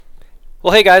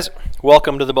Well, hey guys,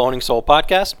 welcome to the Bowhunting Soul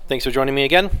podcast. Thanks for joining me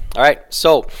again. All right,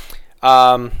 so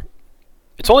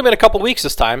it's only been a couple weeks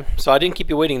this time, so I didn't keep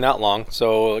you waiting that long.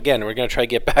 So again, we're going to try to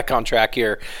get back on track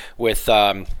here with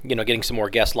getting some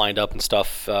more guests lined up and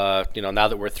stuff. Now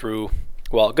that we're through,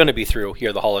 well, going to be through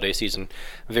here the holiday season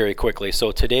very quickly.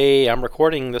 So today I'm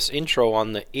recording this intro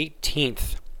on the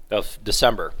 18th of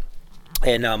December,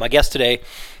 and my guest today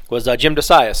was Jim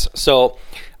Dussias. So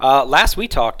last we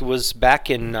talked was back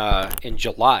in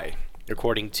July,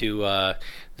 according to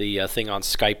the thing on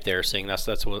Skype there, saying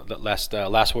that's what the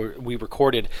last we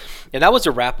recorded, and that was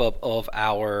a wrap up of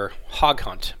our hog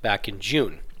hunt back in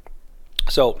June.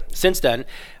 So since then,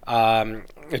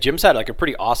 Jim's had like a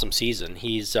pretty awesome season.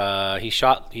 He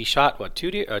shot what,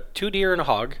 two deer and a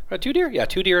hog, 2 deer, yeah,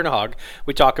 2 deer and a hog.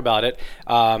 We talk about it.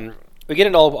 We get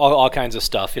into all kinds of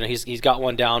stuff. He's got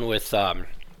one down with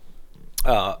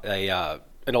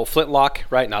an old flintlock,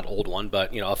 right? Not old one,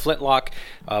 but a flintlock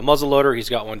muzzleloader. He's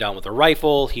got one down with a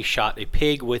rifle. He shot a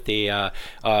pig with a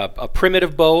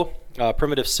primitive bow,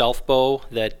 primitive self bow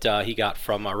that he got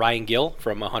from Ryan Gill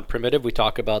from Hunt Primitive. We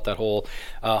talk about that whole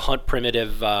Hunt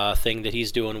Primitive thing that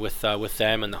he's doing with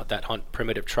them and that Hunt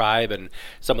Primitive tribe and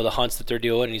some of the hunts that they're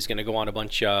doing. And he's going to go on a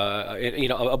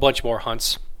bunch more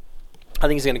hunts. I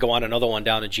think he's going to go on another one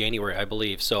down in January, I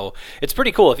believe. So it's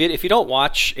pretty cool. If you don't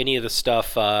watch any of the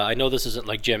stuff, I know this isn't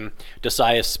like Jim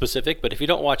Dussias specific, but if you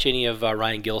don't watch any of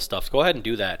Ryan Gill stuff, go ahead and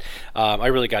do that. I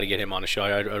really got to get him on the show.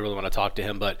 I really want to talk to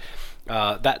him. But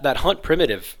that Hunt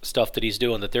Primitive stuff that he's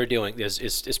doing, that they're doing,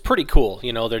 is pretty cool.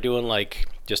 They're doing like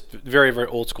just very, very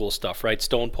old school stuff, right?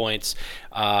 Stone points.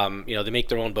 They make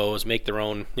their own bows, make their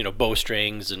own bow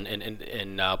strings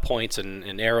and points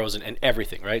and arrows and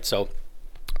everything, right? So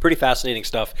pretty fascinating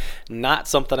stuff. Not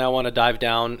something I want to dive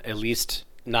down, at least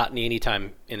not in any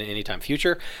time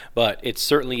future, but it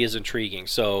certainly is intriguing.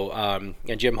 So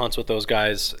and Jim hunts with those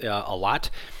guys a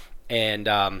lot, and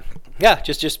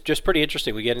just pretty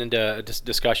interesting. We get into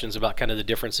discussions about kind of the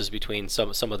differences between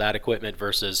some of that equipment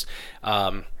versus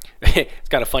it's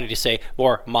kind of funny to say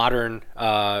more modern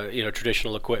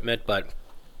traditional equipment, but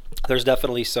there's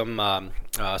definitely some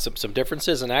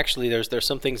differences, and actually there's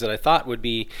some things that I thought would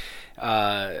be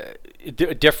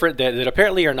different that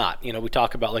apparently are not. We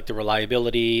talk about like the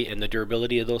reliability and the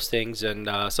durability of those things, and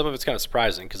some of it's kind of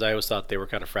surprising because I always thought they were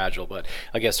kind of fragile, but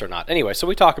I guess they're not. Anyway, so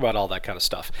we talk about all that kind of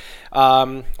stuff.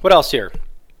 What else here?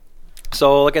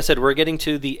 So like I said, we're getting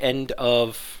to the end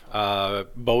of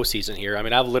bow season here. I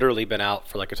mean, I've literally been out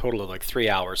for like a total of like 3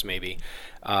 hours maybe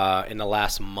in the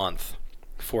last month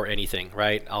for anything,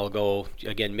 right? I'll go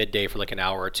again midday for like an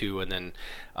hour or two and then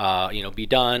be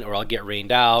done, or I'll get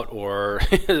rained out, or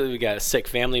we got a sick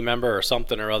family member or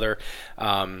something or other,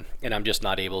 and I'm just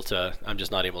not able to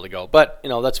go. But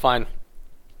that's fine.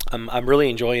 I'm really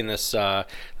enjoying this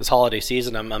holiday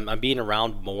season. I'm being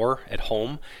around more at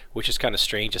home, which is kind of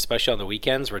strange, especially on the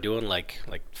weekends. We're doing like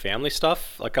family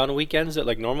stuff like on the weekends that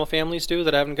like normal families do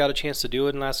that I haven't got a chance to do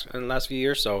in the last few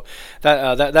years. So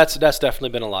that's definitely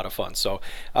been a lot of fun. So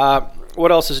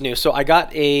what else is new? So I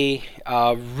got a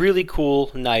really cool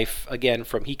knife again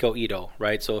from Hiko Ito,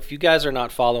 right? So if you guys are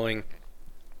not following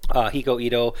Hiko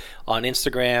Ito on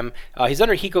Instagram. He's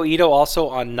under Hiko Ito also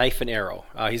on Knife and Arrow.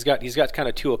 He's got kind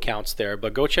of 2 accounts there,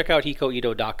 but go check out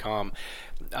hikoito.com.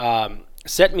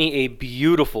 Sent me a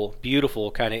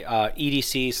beautiful kind of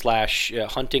EDC /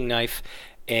 hunting knife,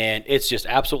 and it's just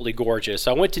absolutely gorgeous.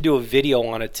 I went to do a video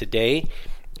on it today,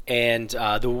 and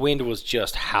the wind was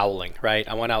just howling, right?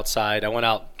 I went outside. I went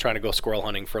out trying to go squirrel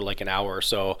hunting for like an hour or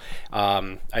so.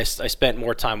 I spent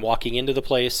more time walking into the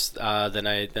place than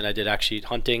I did actually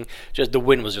hunting. Just the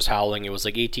wind was just howling. It was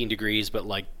like 18 degrees, but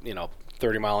like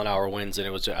 30-mile-an-hour winds, and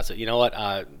it was just, I said, you know what?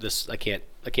 This I can't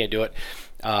do it.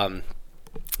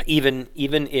 Even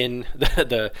in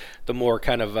the more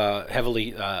kind of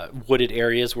heavily wooded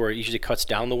areas where it usually cuts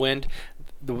down the wind,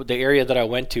 the area that I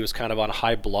went to is kind of on a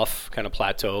high bluff kind of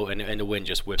plateau, and the wind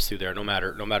just whips through there no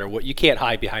matter what. You can't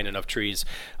hide behind enough trees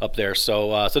up there.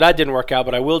 So that didn't work out,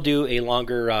 but I will do a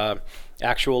longer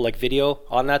actual like video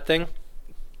on that thing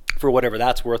for whatever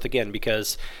that's worth, again,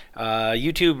 because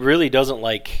YouTube really doesn't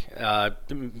like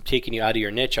taking you out of your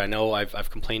niche. I know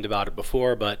I've complained about it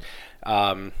before, but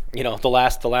the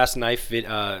last knife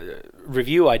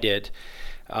review I did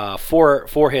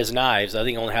for his knives, I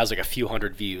think it only has like a few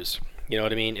hundred views. You know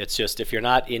what I mean? It's just if you're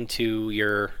not in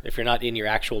your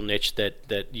actual niche that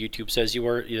YouTube says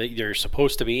you're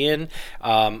supposed to be in,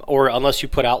 or unless you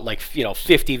put out like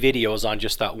 50 videos on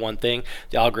just that one thing,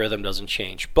 the algorithm doesn't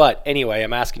change. But anyway,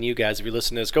 I'm asking you guys, if you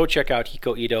listen to this, go check out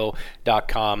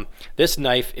hikoito.com. This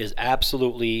knife is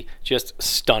absolutely just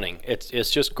stunning. It's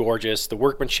just gorgeous. The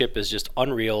workmanship is just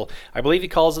unreal. I believe he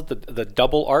calls it the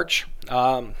double arch.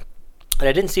 And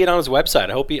I didn't see it on his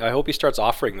website. I hope he starts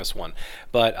offering this one.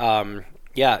 But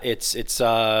yeah, it's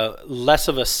less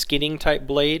of a skinning type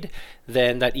blade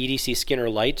than that EDC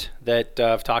Skinner Light that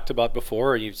I've talked about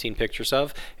before, or you've seen pictures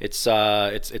of. It's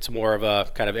more of a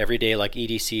kind of everyday like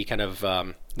EDC kind of.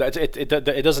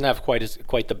 It doesn't have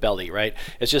quite the belly, right?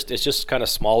 It's just kind of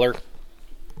smaller.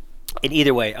 And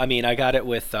either way, I mean, I got it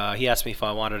with. He asked me if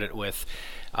I wanted it with.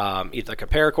 Either like a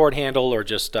paracord handle or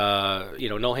just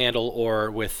no handle, or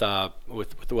with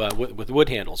wood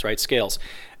handles, right? Scales,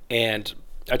 and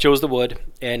I chose the wood,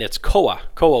 and it's koa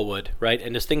wood, right?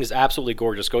 And this thing is absolutely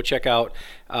gorgeous. Go check out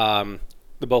the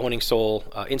Bowhunting Soul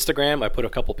Instagram. I put a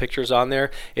couple pictures on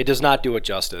there. It does not do it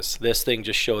justice. This thing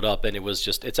just showed up, and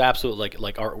it's absolutely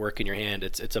like artwork in your hand.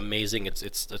 It's amazing.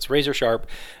 It's razor sharp.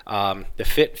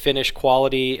 The finish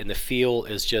quality and the feel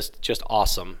is just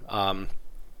awesome.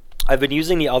 I've been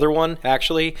using the other one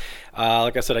actually.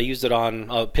 Like I said, I used it on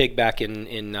a pig back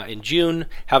in June.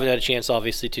 Haven't had a chance,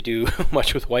 obviously, to do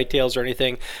much with whitetails or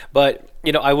anything. But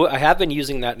I have been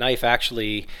using that knife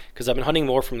actually because I've been hunting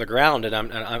more from the ground, and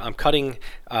I'm cutting,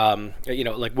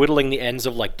 like whittling the ends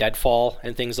of like deadfall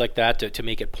and things like that to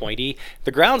make it pointy.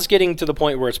 The ground's getting to the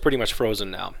point where it's pretty much frozen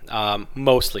now,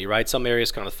 mostly, right? Some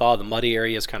areas kind of thaw. The muddy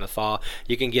areas kind of thaw.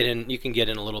 You can get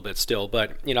in a little bit still,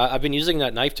 but I've been using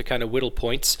that knife to kind of whittle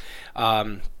points.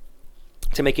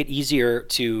 To make it easier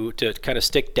to kind of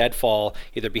stick deadfall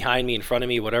either behind me, in front of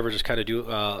me, whatever, just kind of do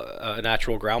a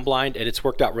natural ground blind, and it's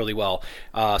worked out really well.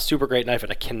 Super great knife,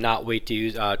 and I cannot wait to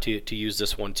use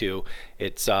this one too.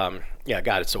 It's God,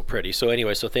 it's so pretty. So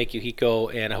anyway, so thank you,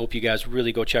 Hiko, and I hope you guys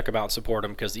really go check him out and support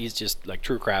him because he's just like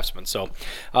true craftsman. So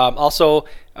also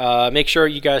make sure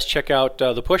you guys check out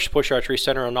the Push Archery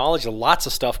Center of Knowledge. Lots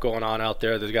of stuff going on out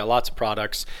there. They've got lots of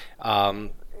products.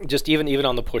 Just even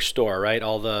on the Push store, right?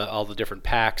 All the different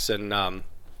packs and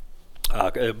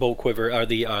bow quiver, or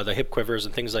the hip quivers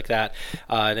and things like that.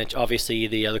 And then obviously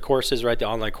the courses, right? The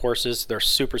online courses, they're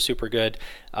super good.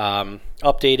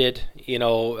 Updated,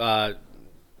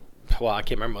 well, I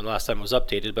can't remember when the last time it was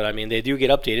updated, but I mean, they do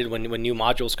get updated when new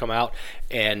modules come out,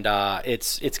 and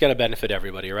it's going to benefit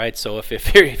everybody, right? So if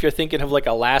you're thinking of like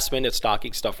a last minute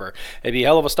stocking stuffer, it'd be a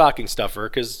hell of a stocking stuffer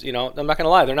because I'm not going to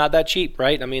lie, they're not that cheap,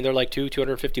 right? I mean, they're like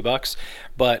 $250,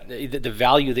 but the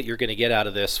value that you're going to get out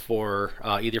of this for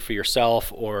either for yourself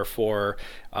or for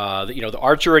the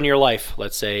archer in your life,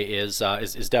 let's say, is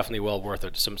definitely well worth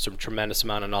it. Some tremendous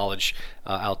amount of knowledge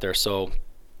out there. So.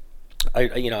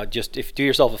 Just if do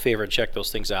yourself a favor and check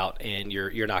those things out, and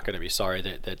you're not going to be sorry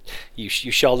that you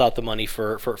shelled out the money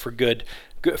for good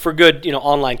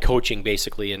online coaching,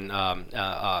 basically, in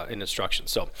instruction.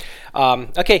 So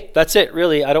okay, that's it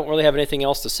really. I don't really have anything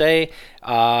else to say.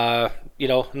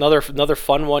 Another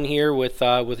fun one here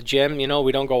with Jim.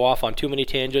 We don't go off on too many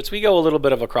tangents. We go a little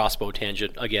bit of a crossbow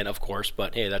tangent again, of course,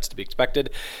 but hey, that's to be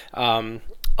expected.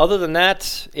 Other than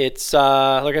that, it's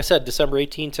like I said, December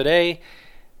 18 today.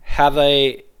 Have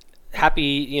a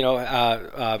happy, I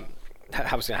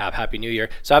was going to have Happy New Year.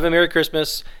 So have a Merry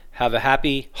Christmas. Have a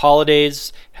happy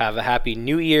holidays. Have a happy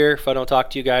New Year. If I don't talk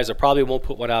to you guys, I probably won't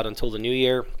put one out until the New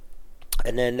Year.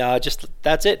 And then just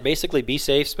that's it. Basically, be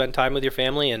safe, spend time with your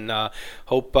family, and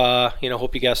hope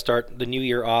you guys start the new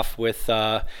year off with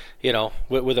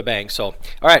with a bang. So, all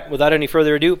right, without any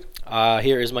further ado,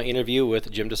 here is my interview with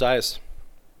Jim Dussias.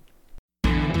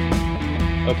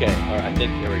 Okay, all right, I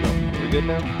think there we go. Are we good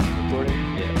now? Recording?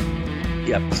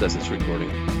 Yeah. Yep, it says it's recording.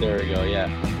 There we go,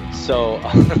 yeah. So,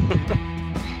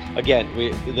 again,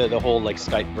 the whole like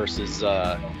Skype versus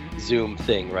Zoom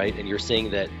thing, right? And you're saying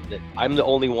that I'm the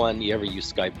only one you ever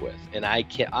use Skype with, and I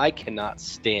cannot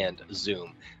stand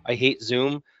Zoom. I hate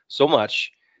Zoom so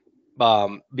much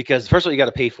because first of all, you got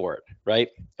to pay for it, right?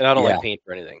 And I don't like paying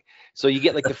for anything. So you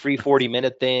get like the free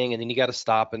 40-minute thing, and then you got to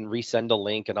stop and resend a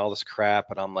link and all this crap,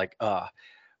 and I'm like,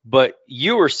 But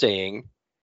you were saying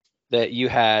that you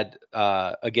had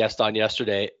a guest on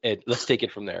yesterday, and let's take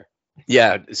it from there.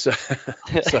 Yeah, so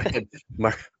I had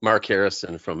Mark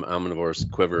Harrison from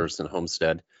Omnivores Quivers and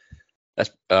Homestead.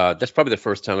 That's probably the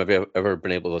first time I've ever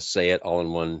been able to say it all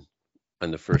in one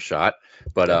on the first shot.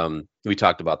 But we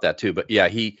talked about that too. But yeah,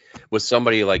 he was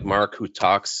somebody like Mark who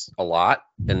talks a lot,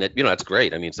 and that, that's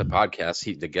great. I mean, it's a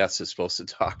podcast. The guest is supposed to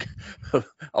talk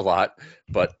a lot,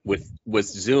 but with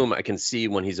Zoom, I can see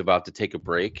when he's about to take a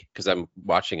break because I'm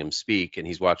watching him speak and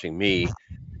he's watching me,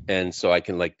 and so I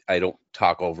can I don't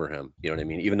talk over him. You know what I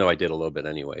mean? Even though I did a little bit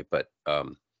anyway. But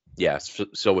yeah.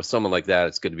 So with someone like that,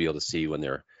 it's good to be able to see when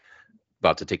they're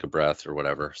about to take a breath or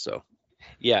whatever. So.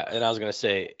 Yeah, and I was gonna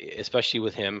say, especially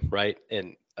with him, right?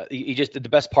 And you just, the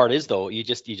best part is though, you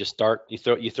just start,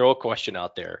 you throw a question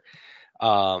out there,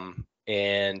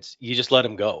 and you just let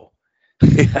him go.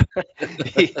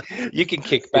 You can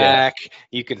kick back,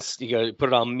 you can put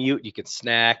it on mute, you can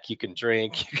snack, you can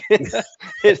drink,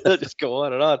 it'll just go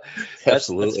on and on.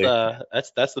 Absolutely.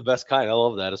 That's the best kind. I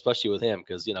love that, especially with him,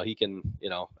 because he can,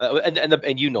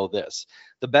 and you know this,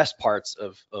 the best parts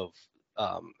of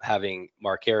having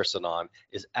Mark Harrison on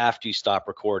is after you stop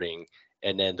recording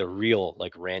and then the real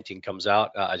ranting comes out.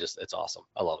 It's awesome.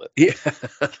 I love it.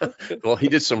 Yeah. Well, he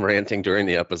did some ranting during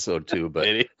the episode too,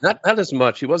 but not as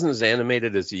much. He wasn't as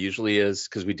animated as he usually is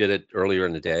because we did it earlier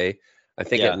in the day. I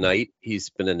think at night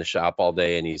he's been in the shop all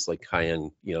day and he's high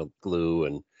end, glue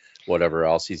and whatever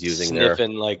else he's using,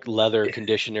 sniffing leather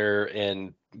conditioner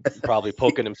and probably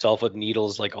poking himself with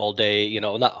needles all day,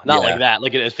 not like that,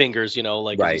 look at his fingers,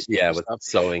 right, yeah, with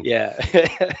sewing, yeah.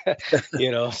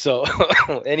 So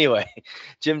anyway,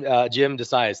 Jim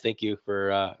Dussias, thank you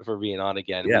for being on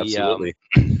again. Yeah, absolutely.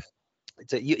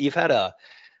 You've had a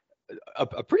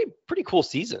pretty cool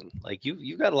season.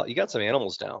 You got some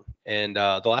animals down, and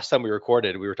the last time we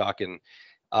recorded, we were talking,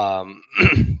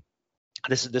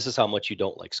 this is how much you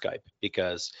don't like Skype,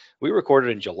 because we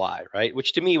recorded in July, right?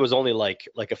 Which to me was only like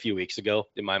a few weeks ago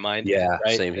in my mind. Yeah,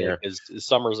 right? Same here. Because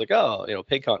summer's pig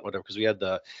hunt, whatever, because we had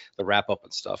the wrap up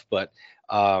and stuff. But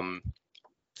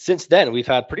since then, we've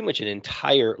had pretty much an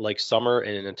entire summer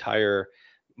and an entire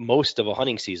most of a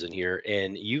hunting season here,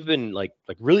 and you've been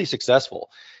really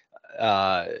successful.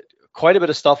 Quite a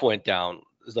bit of stuff went down.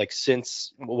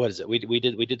 Since, what is it? We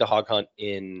did the hog hunt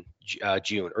in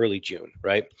June, early June,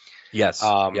 right? Yes.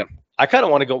 Yep. I kind of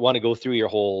want to go through your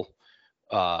whole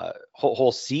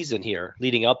season here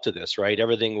leading up to this, right?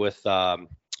 Everything with the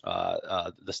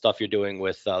stuff you're doing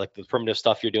with the primitive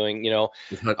stuff you're doing,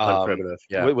 hunt primitive,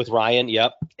 yeah, with Ryan,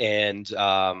 yep, and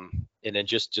then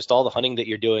just all the hunting that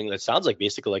you're doing. That sounds like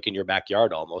basically in your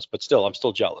backyard almost, but still, I'm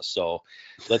still jealous. So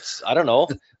I don't know.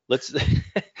 Let's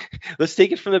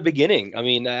take it from the beginning. I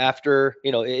mean, after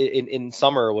in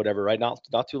summer or whatever, right?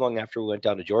 Not too long after we went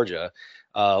down to Georgia,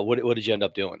 what did you end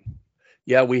up doing?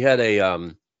 Yeah, we had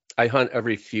I hunt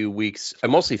every few weeks. I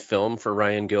mostly film for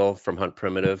Ryan Gill from Hunt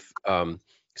Primitive.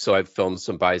 So I've filmed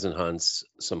some bison hunts,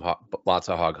 lots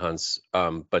of hog hunts.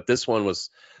 But this one was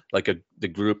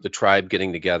the tribe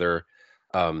getting together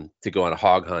to go on a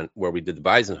hog hunt where we did the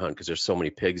bison hunt because there's so many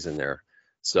pigs in there.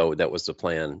 So that was the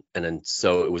plan. And then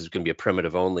so it was going to be a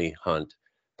primitive only hunt,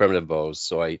 primitive bows.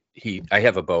 So I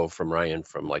have a bow from Ryan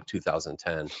from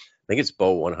 2010. I think it's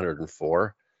bow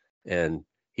 104, and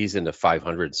he's in the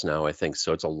 500s now, I think.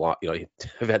 So it's a lot.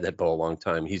 I've had that bow a long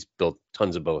time. He's built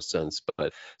tons of bows since.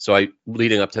 But so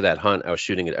leading up to that hunt, I was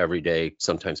shooting it every day,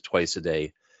 sometimes twice a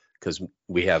day, because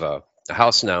we have a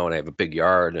house now and I have a big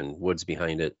yard and woods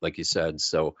behind it, like you said.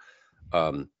 So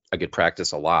I could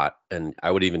practice a lot, and I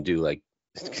would even do it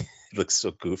looks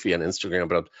so goofy on Instagram,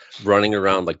 but I'm running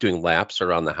around doing laps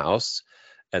around the house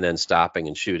and then stopping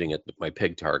and shooting at my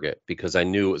pig target, because I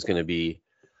knew it was going to be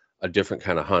a different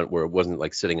kind of hunt where it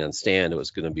wasn't sitting on stand. It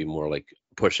was going to be more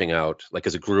pushing out,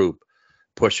 as a group,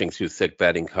 pushing through thick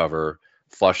bedding cover,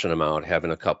 flushing them out,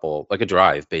 having a couple, a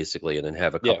drive basically, and then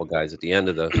have a couple guys at the end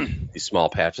of these small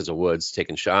patches of woods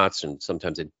taking shots. And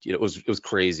sometimes it was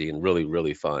crazy and really,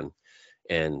 really fun.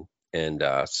 And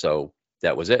so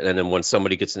that was it. And then when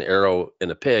somebody gets an arrow in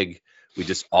a pig, we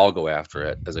just all go after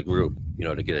it as a group,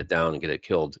 to get it down and get it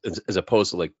killed, as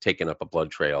opposed to taking up a blood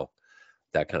trail,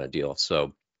 that kind of deal.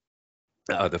 So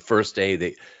the first day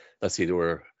there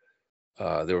were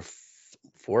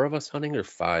 4 of us hunting, or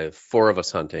 5, 4 of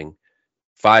us hunting,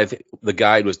 5. The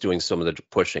guide was doing some of the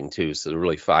pushing too. So there were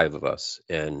really 5 of us.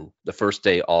 And the first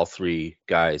day, all 3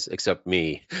 guys, except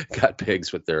me, got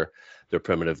pigs with their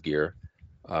primitive gear.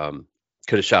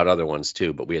 Could have shot other ones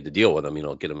too, but we had to deal with them,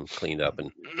 get them cleaned up.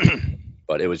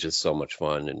 But it was just so much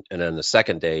fun. And then the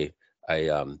second day,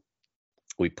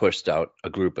 we pushed out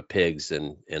a group of pigs,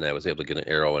 and I was able to get an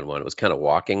arrow in one. It was kind of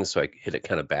walking, so I hit it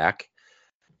kind of back.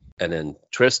 And then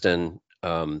Tristan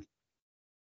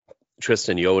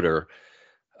Yoder,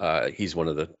 He's one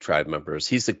of the tribe members.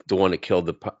 He's the one that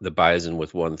killed the bison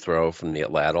with one throw from the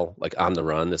atlatl, like on the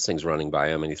run. This thing's running by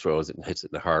him, and he throws it and hits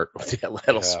it in the heart with the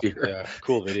atlatl spear. Yeah,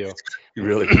 cool video.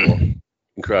 Really cool.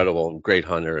 Incredible, great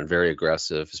hunter, and very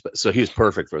aggressive. So he was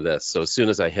perfect for this. So as soon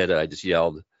as I hit it, I just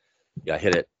yelled, I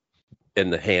hit it in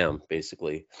the ham,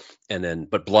 basically. And then,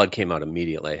 but blood came out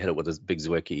immediately. I hit it with this big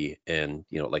Zwicky and,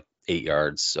 like 8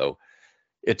 yards. So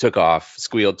it took off,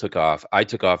 squealed, took off. I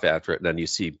took off after it. And then you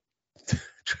see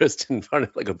Tristan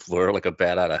running like a blur, like a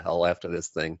bat out of hell after this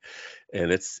thing.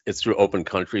 And it's through open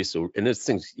country. So, and this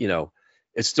thing's,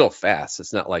 it's still fast.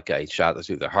 It's not like I shot it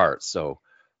through the heart. So,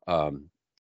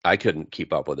 I couldn't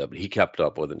keep up with it, but he kept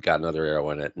up with it, got another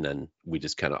arrow in it, and then we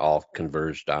just kind of all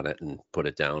converged on it and put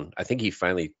it down. I think he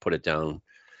finally put it down.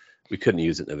 We couldn't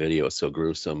use it in the video. It was so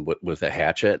gruesome with a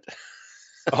hatchet.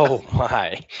 Oh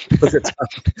my! with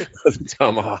a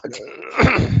tomahawk.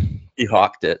 He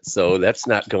hawked it, so that's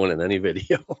not going in any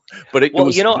video. But it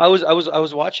was, I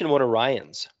was watching one of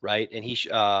Ryan's, right, and he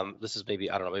this is maybe,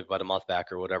 I don't know, maybe about a month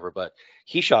back or whatever, but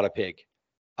he shot a pig.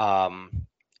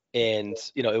 And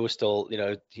it was still,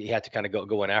 he had to kind of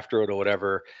go in after it or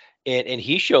whatever, and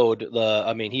he showed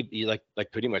he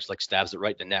like pretty much like stabs it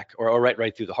right in the neck or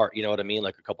right through the heart, you know what I mean,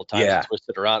 like a couple times. Yeah.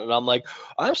 Twisted around, and I'm like,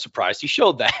 I'm surprised he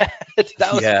showed that.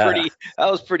 That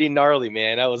was pretty gnarly,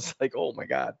 man. I was like, oh my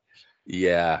god.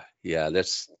 Yeah,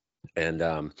 that's, and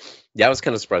I was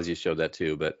kind of surprised you showed that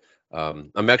too, but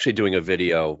I'm actually doing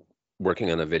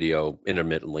working on a video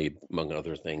intermittently, among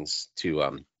other things,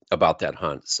 to about that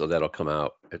hunt, so that'll come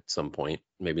out at some point,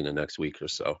 maybe in the next week or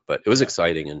so. But it was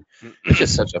exciting, and it's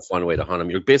just such a fun way to hunt them.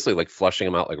 You're basically like flushing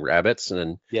them out like rabbits, and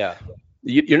then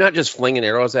you're not just flinging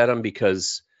arrows at them,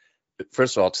 because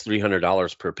first of all, it's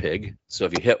 $300 per pig. So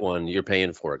if you hit one, you're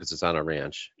paying for it because it's on a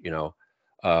ranch,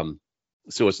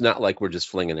 so it's not like we're just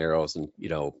flinging arrows and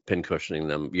pin cushioning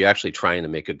them. You're actually trying to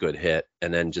make a good hit,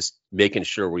 and then just making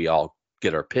sure we all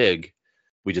get our pig.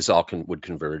 We just all would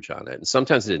converge on it. And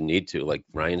sometimes it didn't need to. Like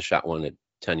Ryan shot one at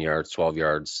 10 yards, 12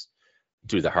 yards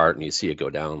through the heart, and you see it go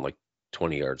down like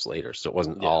 20 yards later. So it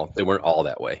wasn't they weren't all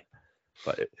that way,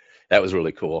 but that was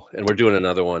really cool. And we're doing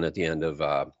another one at the end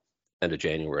of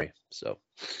January. So.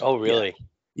 Oh, really?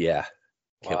 Yeah.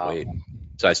 Can't wait.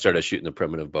 So I started shooting the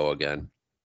primitive bow again.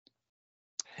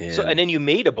 And then you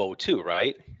made a bow too,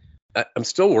 right? I'm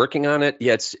still working on it.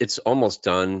 Yeah, it's almost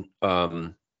done.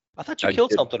 I thought you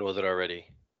killed something with it already.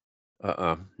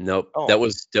 Nope. Oh. That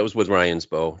was with Ryan's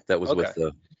bow. That was with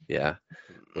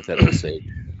that Osage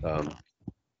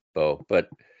bow. But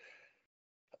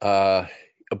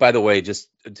by the way, just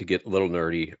to get a little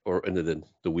nerdy or into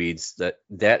the weeds,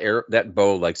 that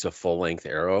bow likes a full length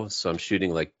arrow. So I'm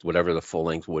shooting like whatever the full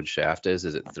length wood shaft is.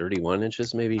 Is it 31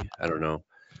 inches maybe? I don't know.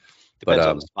 Depends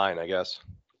on the spine, I guess.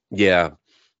 Yeah.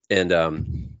 And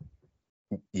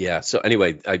so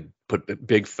anyway, I put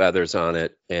big feathers on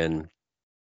it and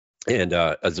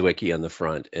a Zwicky on the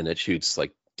front, and it shoots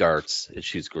like darts. It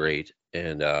shoots great.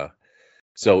 And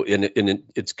so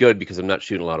it's good because I'm not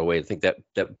shooting a lot of weight. I think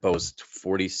that bow's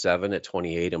 47 at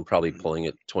 28. I'm probably pulling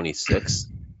at 26.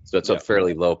 So it's a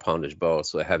fairly low poundage bow.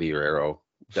 So a heavier arrow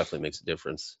definitely makes a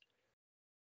difference.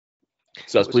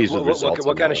 So I was pleased with the results.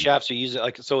 What kind of shafts are you using?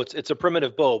 Like, so it's a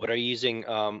primitive bow, but are you using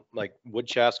like wood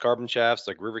shafts, carbon shafts,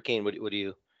 like river cane? What do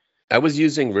you? I was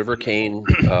using river cane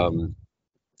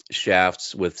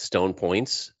shafts with stone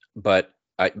points, but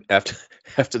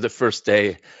after the first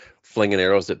day flinging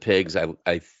arrows at pigs,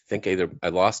 I think either I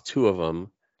lost 2 of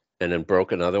them and then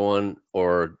broke another one,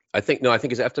 or I think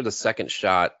it's after the second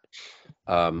shot.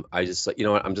 I just like,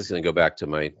 I'm just gonna go back to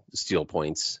my steel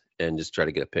points and just try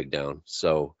to get a pig down.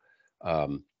 So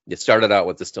it started out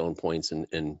with the stone points,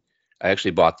 and I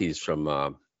actually bought these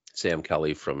from Sam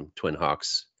Kelly from Twin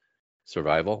Hawks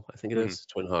Survival, I think it is,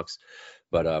 Twin Hawks.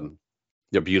 But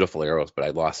they're beautiful arrows, but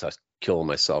I was killing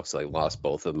myself, so I lost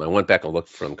both of them. I went back and looked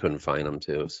for them, couldn't find them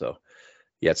too. So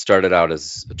yeah, it started out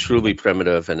as truly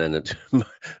primitive, and then it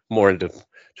more into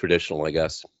traditional, I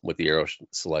guess, with the arrow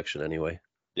selection anyway.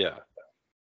 Yeah.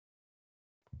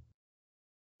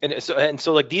 And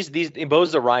so like these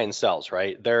bows that Ryan sells,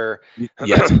 right? They're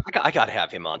I gotta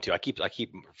have him on too. I keep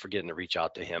forgetting to reach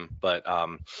out to him, but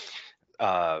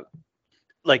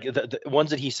like the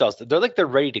ones that he sells, they're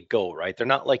ready to go, right? They're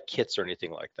not like kits or anything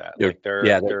like that.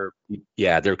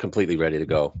 They're completely ready to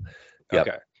go. Yep.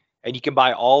 Okay. And you can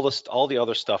buy all the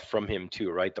other stuff from him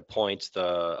too, right? The points,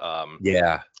 the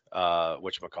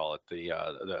whatchamacallit,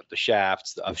 the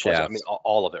shafts, the shafts. I mean,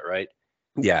 all of it, right?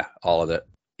 Yeah, all of it.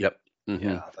 Yep. Mm-hmm.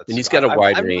 Yeah, and he's got a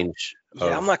wide range.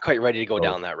 I'm not quite ready to go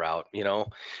down that route,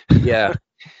 Yeah,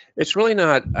 it's really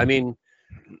not. I mean,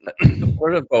 a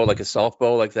portable bow, like a soft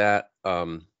bow like that,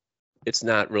 it's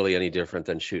not really any different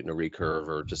than shooting a recurve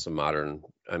or just a modern.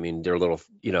 I mean, they're a little,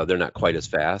 they're not quite as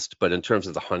fast, but in terms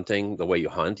of the hunting, the way you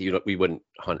hunt, we wouldn't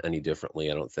hunt any differently,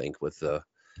 I don't think, with a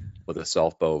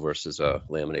self bow versus a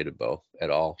laminated bow at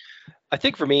all. I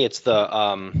think for me, it's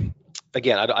the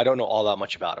again, I don't know all that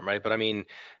much about them, right? But I mean,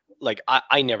 like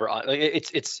I never like,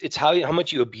 it's how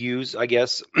much you abuse, I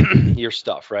guess, your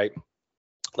stuff, right?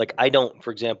 Like I don't,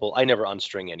 for example, I never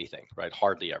unstring anything, right?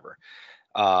 Hardly ever.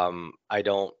 I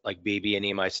don't like baby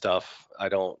any of my stuff. I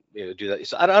don't do that.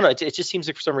 So I don't know. It just seems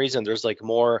like for some reason there's like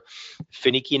more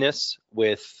finickiness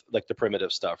with like the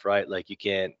primitive stuff, right? Like you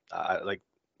can't like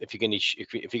if you're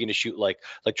gonna shoot like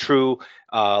true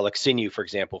like sinew, for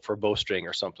example, for bowstring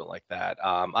or something like that.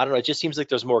 I don't know. It just seems like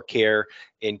there's more care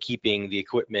in keeping the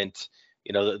equipment,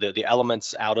 the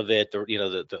elements out of it,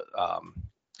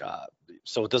 uh,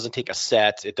 so it doesn't take a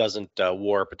set, it doesn't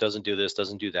warp, it doesn't do this,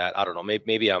 doesn't do that. I don't know,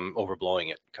 maybe I'm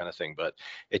overblowing it kind of thing, but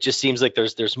it just seems like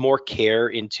there's more care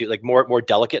into like more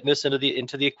delicateness into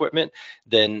the equipment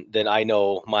than I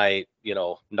know my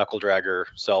knuckle dragger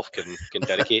self can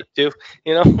dedicate to.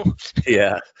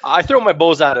 Yeah. I throw my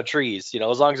bows out of trees,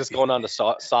 as long as it's going on to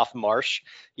soft marsh,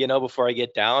 before I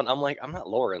get down. I'm like, I'm not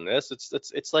lowering this.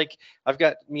 It's like I've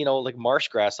got, like marsh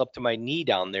grass up to my knee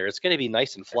down there. It's going to be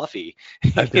nice and fluffy,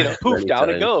 poof, down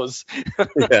it goes.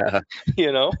 Yeah.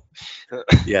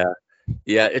 Yeah.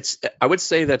 Yeah. I would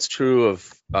say that's true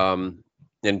of,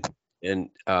 and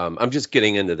I'm just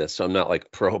getting into this, so I'm not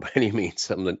like pro by any means.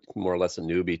 I'm more or less a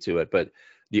newbie to it, but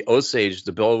the Osage,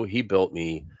 the bow he built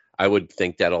me, I would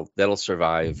think that'll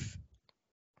survive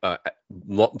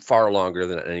far longer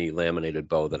than any laminated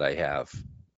bow that I have.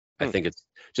 I think it's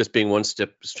just being one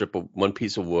strip of one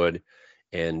piece of wood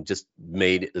and just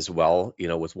made as well,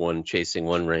 with chasing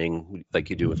one ring like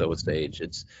you do with Osage.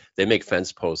 They make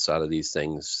fence posts out of these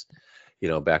things,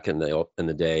 back in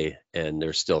the day, and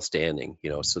they're still standing,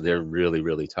 so they're really,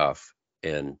 really tough.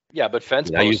 And yeah, but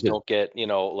fence posts don't get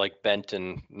like bent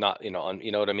and not you know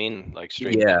what I mean, like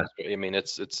straight. Yeah. I mean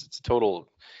it's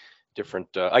total different.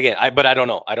 Again, I don't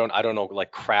know. I don't know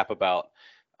like crap about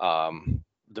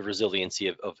the resiliency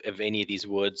of any of these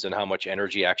woods and how much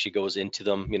energy actually goes into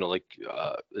them. Like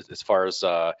as far as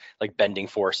like bending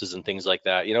forces and things like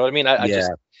that. You know what I mean?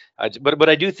 But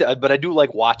I do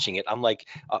like watching it. I'm like,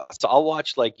 so I'll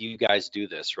watch like you guys do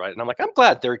this, right? And I'm like, I'm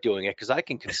glad they're doing it because I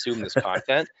can consume this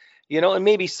content. And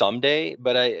maybe someday,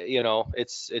 but it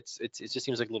just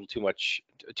seems like a little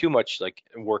too much like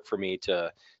work for me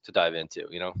to dive into.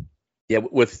 Yeah,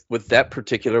 with that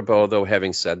particular bow, though,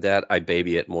 having said that, I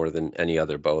baby it more than any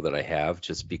other bow that I have,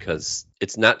 just because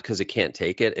it's not because it can't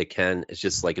take it. It can. It's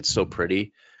just like it's so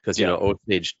pretty because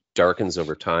Osage darkens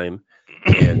over time,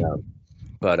 and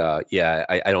yeah,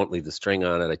 I don't leave the string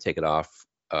on it. I take it off.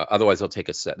 Otherwise, they'll take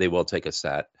a set. They will take a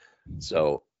set,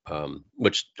 so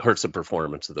which hurts the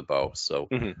performance of the bow. So.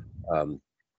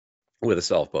 With a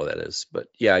self bow, that is. But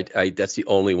yeah, I that's the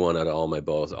only one out of all my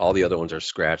bows. All the other ones are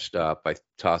scratched up. I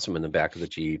toss them in the back of the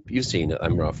Jeep. You've seen it.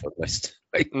 I'm rough with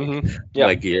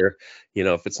my gear.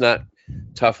 If it's not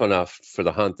tough enough for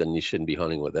the hunt, then you shouldn't be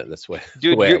hunting with it. That's way.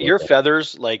 Dude, your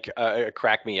feathers like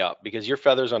crack me up because your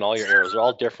feathers on all your arrows are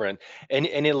all different, and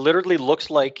it literally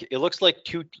looks like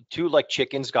two like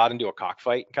chickens got into a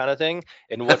cockfight kind of thing,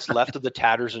 and what's left of the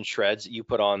tatters and shreds you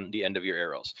put on the end of your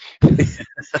arrows.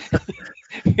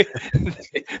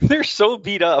 They're so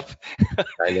beat up.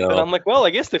 I know. And I'm like, well, I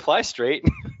guess they fly straight.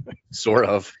 Sort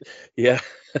of. Yeah.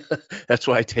 That's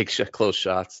why I take close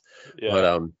shots. Yeah.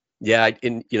 But yeah, I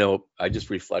just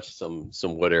refletched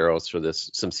some wood arrows for this,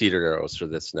 some cedar arrows for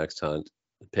this next hunt,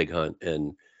 pig hunt,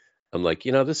 and I'm like,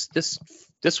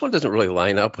 this one doesn't really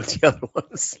line up with the other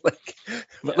ones. Like,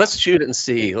 but let's shoot it and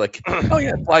see. Like, oh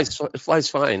yeah, it flies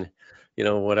fine.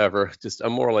 Whatever. Just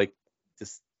I'm more like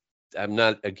just. I'm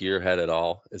not a gearhead at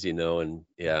all, as you know, and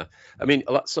yeah, I mean,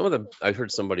 I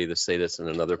heard somebody to say this in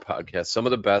another podcast. Some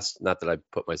of the best, not that I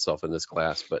put myself in this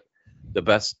class, but the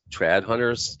best trad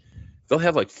hunters, they'll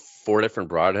have like 4 different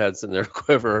broadheads in their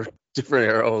quiver, different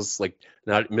arrows, like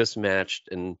not mismatched,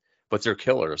 but they're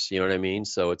killers. You know what I mean?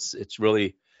 So it's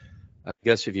really, I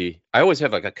guess I always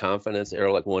have like a confidence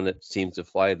arrow, like one that seems to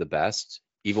fly the best,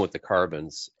 even with the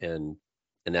carbons, and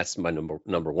that's my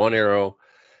number one arrow.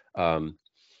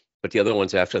 But the other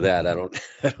ones after that, I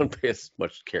don't pay as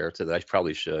much care to that. I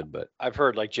probably should, but I've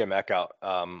heard like Jim Eckhout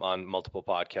on multiple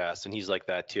podcasts, and he's like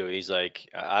that too. He's like,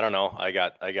 I don't know, I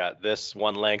got this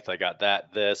one length, I got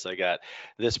I got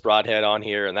this broadhead on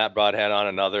here and that broadhead on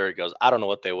another. It goes, I don't know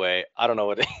what they weigh, I don't know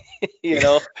what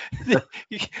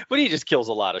but he just kills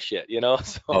a lot of shit,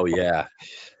 So, oh yeah,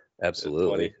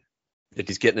 absolutely. If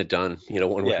he's getting it done,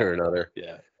 one way or another.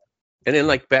 Yeah. And then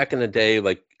like back in the day,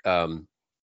 like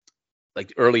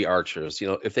like early archers,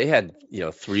 if they had,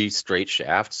 3 straight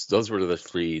shafts, those were the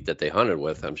 3 that they hunted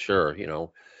with, I'm sure,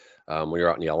 when you're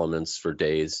out in the elements for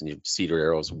days and you cedar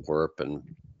arrows warp,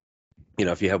 and,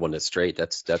 if you have one that's straight,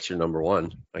 that's your number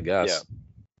one, I guess. Yeah.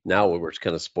 Now we're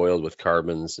kind of spoiled with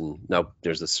carbons, and now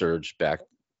there's a surge back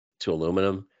to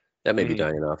aluminum. That may be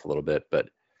dying off a little bit, but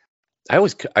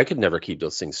I could never keep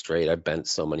those things straight. I bent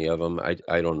so many of them.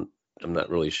 I'm not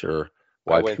really sure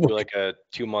why. I went through like a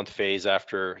 2-month phase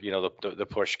after, the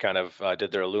push kind of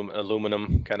did their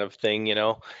aluminum kind of thing,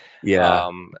 Yeah.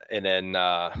 And then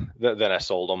then I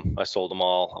sold them. I sold them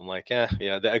all. I'm like,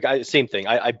 same thing.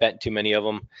 I bent too many of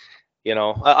them.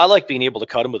 I like being able to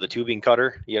cut them with a tubing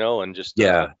cutter, and just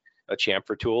a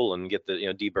chamfer tool and get the,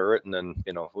 deburr it, and then,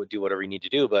 do whatever you need to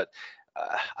do. But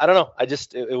I don't know. I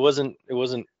just, it wasn't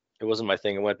my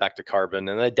thing. I went back to carbon,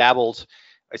 and I dabbled.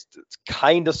 It's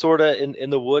kind of sort of in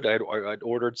the wood. I'd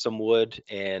ordered some wood,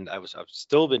 and I've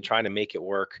still been trying to make it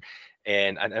work.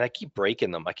 And I keep breaking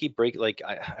them. I keep breaking,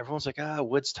 everyone's like,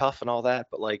 wood's tough and all that.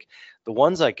 But like the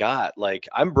ones I got, like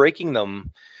I'm breaking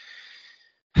them.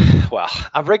 Well,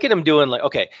 I'm breaking them doing like,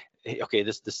 okay,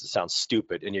 this sounds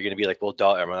stupid, and you're gonna be like, well,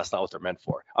 duh, that's not what they're meant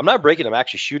for. I'm not breaking them,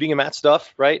 actually shooting them at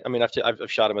stuff, right? I mean,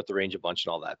 I've shot them at the range a bunch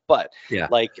and all that, but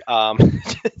like,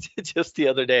 just the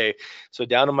other day, so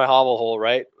down in my hobble hole,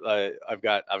 right? I've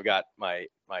got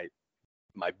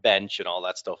my bench and all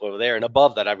that stuff over there, and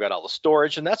above that I've got all the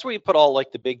storage, and that's where you put all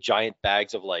like the big giant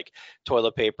bags of like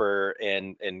toilet paper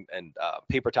and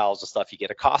paper towels and stuff you get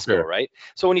at Costco. Sure. Right?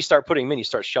 So when you start putting them in, you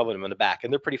start shoving them in the back,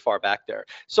 and they're pretty far back there.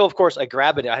 So of course I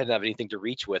grab it. I didn't have anything to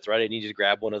reach with, right? I needed to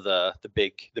grab one of the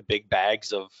big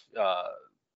bags of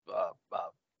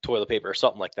toilet paper or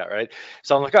something like that, right?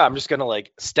 So I'm like, I'm just gonna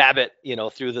like stab it,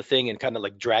 through the thing and kind of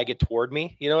like drag it toward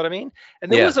me, you know what I mean?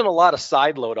 And there wasn't a lot of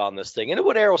side load on this thing, and it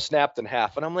would arrow snapped in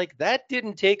half, and I'm like, that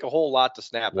didn't take a whole lot to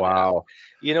snap in half.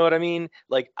 You know what I mean?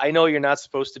 Like, I know you're not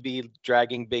supposed to be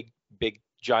dragging big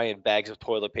giant bags of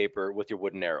toilet paper with your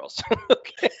wooden arrows.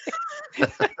 Okay.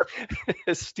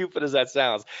 As stupid as that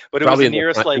sounds, but probably it was the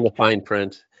nearest like in the fine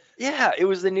print. Yeah, it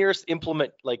was the nearest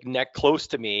implement like neck close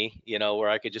to me, where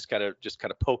I could just kind of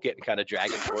poke it and kind of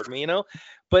drag it toward me,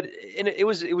 But it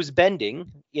was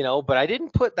bending, but I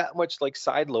didn't put that much like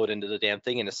side load into the damn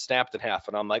thing, and it snapped in half.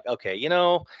 And I'm like, okay,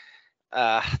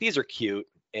 these are cute,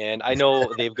 and I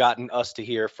know they've gotten us to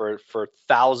here for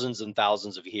thousands and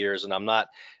thousands of years, and I'm not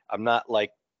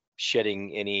like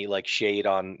shedding any like shade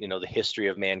on the history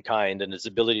of mankind and its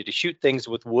ability to shoot things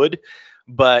with wood,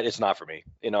 but it's not for me.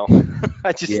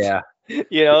 I just I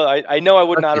know I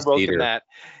would not have broken that.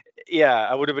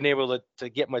 I would have been able to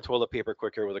get my toilet paper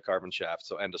quicker with a carbon shaft.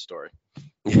 So end of story.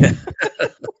 Yeah,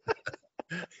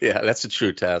 that's a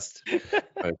true test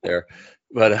right there.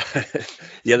 But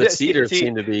the cedar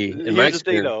seemed to be, in my experience,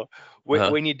 thing, though,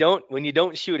 when you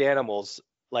don't shoot animals,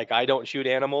 like I don't shoot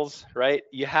animals, right?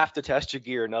 You have to test your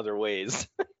gear in other ways.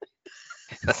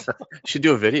 Should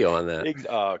do a video on that.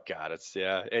 Oh God,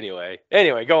 Anyway,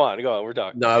 go on. We're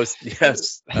done. No,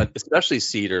 especially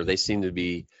cedar. They seem to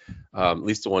be, at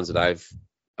least the ones that I've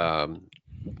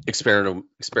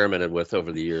experimented with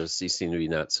over the years. These seem to be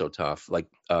not so tough. Like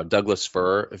Douglas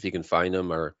fir, if you can find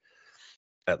them, are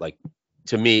at like,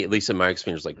 to me, at least in my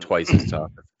experience, like twice as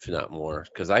tough, if not more.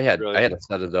 Because I had a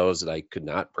set of those that I could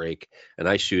not break, and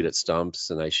I shoot at stumps,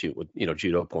 and I shoot with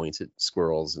judo points at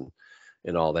squirrels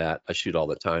and all that. I shoot all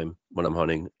the time when I'm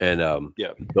hunting, and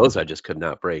those I just could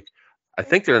not break. I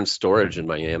think they're in storage in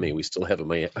Miami. We still have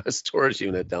a storage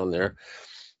unit down there,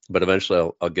 but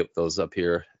eventually I'll get those up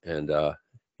here, and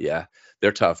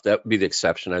they're tough. That would be the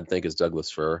exception, I'd think, is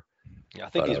Douglas fir. Yeah, I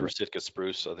think these were Sitka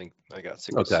spruce. I think I got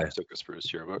Sitka spruce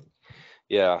here,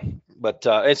 but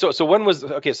and so when was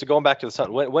so going back to the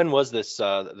hunt, when was this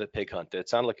the pig hunt? It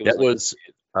sounded like it was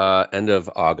end of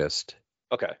August.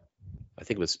 Okay. I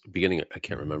think it was beginning. I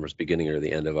can't remember. It's beginning or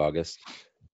the end of August.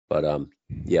 But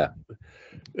it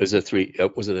was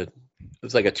it was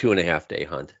like a 2.5 day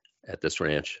hunt at this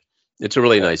ranch. It's a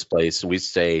really nice place, and we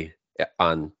stay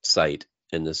on site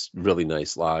in this really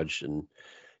nice lodge and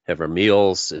have our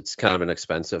meals. It's kind of an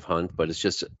expensive hunt, but it's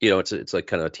just it's like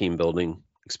kind of a team building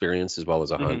experience as well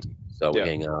as a hunt. So we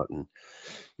hang out, and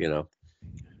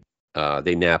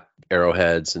they nap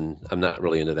arrowheads, and I'm not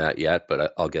really into that yet,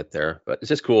 but I'll get there. But it's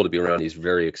just cool to be around these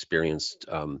very experienced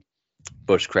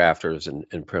bushcrafters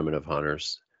and primitive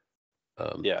hunters.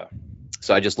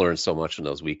 So I just learned so much on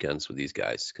those weekends with these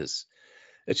guys, because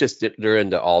it's just they're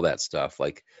into all that stuff.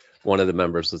 Like one of the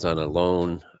members was on a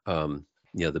lone,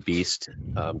 the Beast,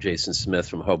 Jason Smith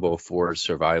from Hobo Forge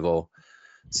Survival,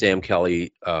 Sam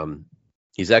Kelly.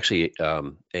 He's actually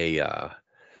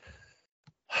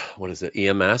what is it,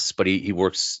 EMS, but he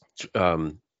works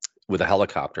with a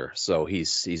helicopter. So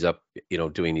he's up,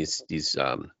 doing these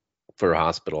for a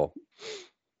hospital.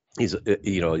 He's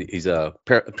he's a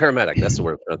paramedic. That's the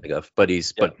word I'm trying to think of. But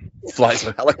but flies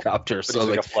a helicopter. But So it's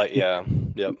like a flight. Yeah.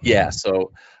 Yep. yeah.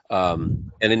 So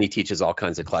and then he teaches all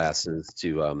kinds of classes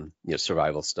to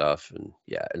survival stuff, and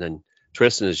and then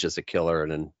Tristan is just a killer,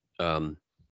 and then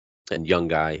and young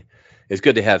guy. It's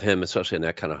good to have him, especially in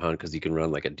that kind of hunt, because he can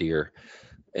run like a deer.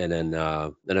 And then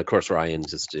of course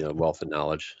Ryan's just wealth of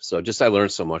knowledge. So I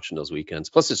learned so much in those weekends.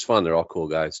 Plus it's fun. They're all cool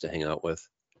guys to hang out with.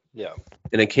 Yeah.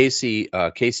 And then Casey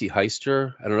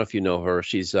Heister, I don't know if you know her.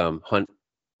 She's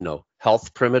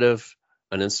Health Primitive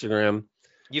on Instagram.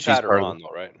 You've She's had her on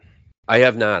though, right? I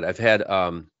have not. I've had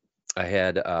oh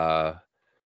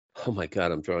my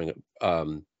God, I'm drawing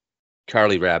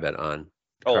Carly Rabbit on.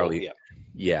 Carly,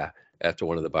 yeah, after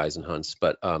one of the bison hunts.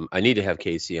 But I need to have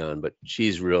Casey on, but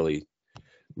she's really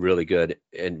good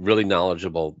and really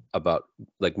knowledgeable about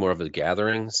like more of the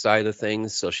gathering side of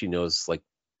things. So she knows like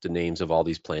the names of all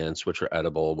these plants, which are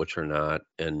edible, which are not.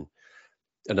 And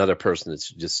another person that's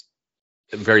just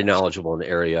very knowledgeable in the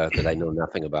area that I know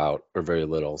nothing about or very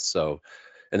little. So,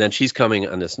 and then she's coming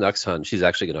on this next hunt. She's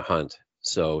actually going to hunt.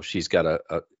 So she's got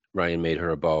Ryan made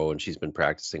her a bow, and she's been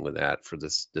practicing with that for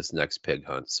this next pig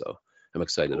hunt. So I'm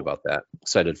excited about that.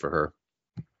 Excited for her.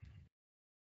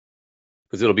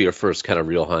 Because it'll be her first kind of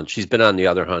real hunt. She's been on the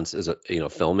other hunts as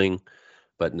filming,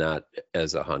 but not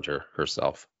as a hunter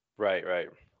herself. Right.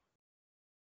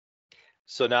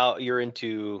 So now you're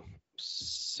into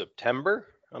September,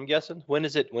 I'm guessing. When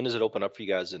does it open up for you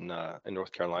guys in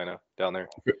North Carolina down there?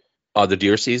 The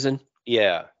deer season?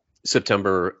 Yeah.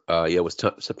 September. It was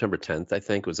September 10th. I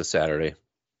think it was a Saturday.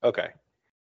 Okay.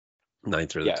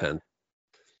 9th or the 10th.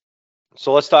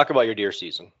 So let's talk about your deer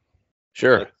season.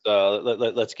 Sure.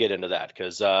 Let's get into that,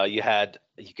 because you got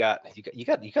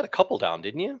a couple down,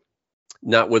 didn't you?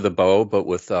 Not with a bow, but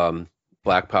with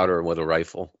black powder and with a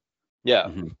rifle. Yeah.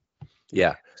 Mm-hmm.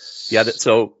 Yeah.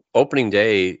 So opening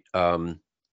day, I don't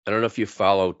know if you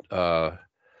followed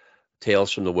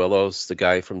Tales from the Willows, the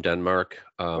guy from Denmark.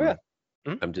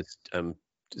 Mm-hmm.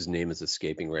 His name is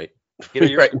escaping right. Peter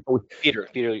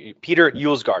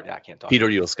Julesgaard. I can't talk. Peter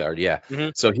Julesgaard, yeah.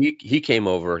 Mm-hmm. So he came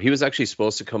over. He was actually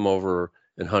supposed to come over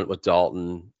and hunt with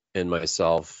Dalton and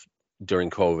myself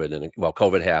during COVID, and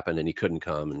COVID happened and he couldn't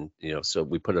come, and so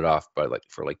we put it off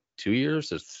for 2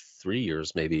 years or 3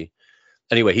 years maybe.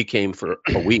 Anyway, he came for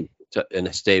a week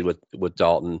and stayed with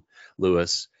Dalton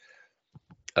Lewis.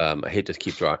 I hate to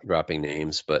keep dropping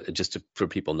names, but just for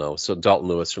people know. So Dalton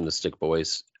Lewis from the Stick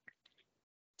Boys.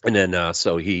 And then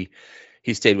so he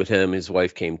stayed with him. His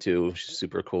wife came too. She's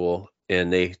super cool.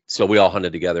 And we all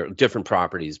hunted together, different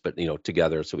properties, but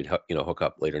together. So we'd hook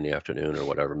up later in the afternoon or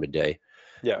whatever, midday.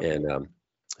 Yeah. And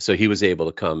so he was able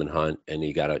to come and hunt, and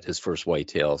he got his first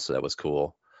whitetail, so that was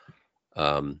cool.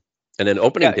 And then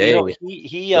opening day,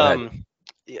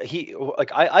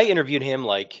 I interviewed him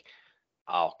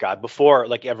before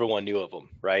everyone knew of him,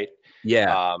 right?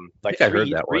 Yeah. I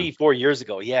heard that 3-4 years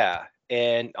ago. Yeah.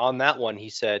 And on that one, he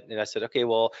said, and I said, okay,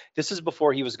 well, this is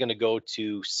before he was going to go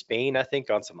to Spain, I think,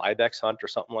 on some ibex hunt or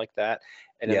something like that.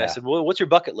 And then I said, well, what's your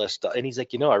bucket list? And he's like,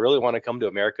 I really want to come to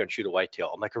America and shoot a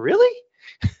whitetail. I'm like, really?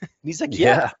 And he's like,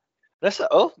 yeah. And I said,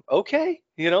 oh, okay.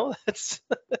 That's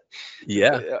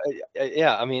yeah.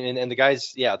 Yeah. I mean, and the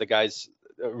guys.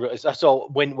 So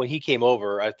when he came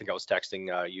over, I think I was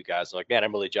texting you guys. I'm like, man,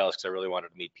 I'm really jealous because I really wanted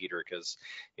to meet Peter because,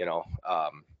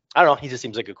 I don't know. He just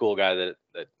seems like a cool guy that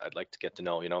I'd like to get to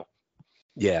know,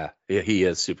 Yeah, he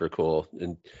is super cool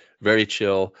and very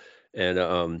chill, and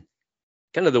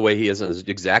kind of the way he is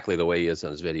exactly the way he is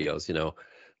on his videos,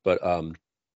 But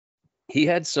he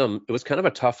had it was kind of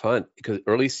a tough hunt because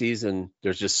early season,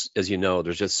 there's just, as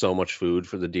there's just so much food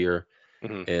for the deer.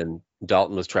 Mm-hmm. And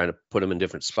Dalton was trying to put him in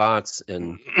different spots,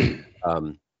 and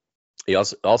he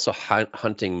also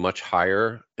hunting much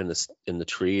higher in the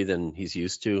tree than he's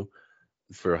used to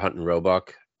for hunting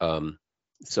roebuck.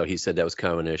 So he said that was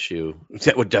kind of an issue.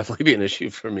 That would definitely be an issue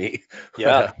for me.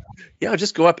 Yeah.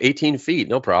 Just go up 18 feet,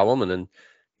 no problem. And then,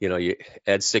 you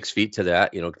add 6 feet to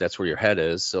that, that's where your head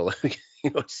is. So,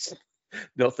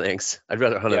 no thanks. I'd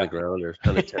rather hunt on the ground or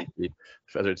hunt at 10 feet.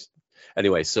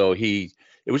 Anyway, so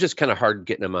it was just kind of hard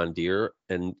getting him on deer,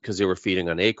 and because they were feeding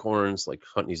on acorns, like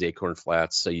hunting these acorn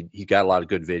flats. So he got a lot of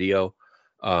good video.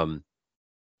 I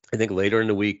think later in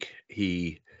the week,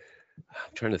 I'm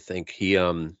trying to think.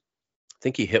 I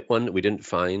think he hit one that we didn't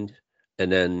find,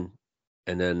 and then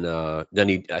I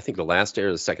think the last day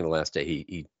or the second to last day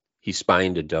he he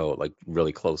spined a doe at like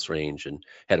really close range and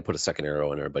had to put a second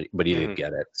arrow in her, but he didn't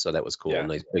get it, so that was cool. Yeah.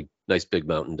 Nice big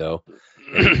mountain doe,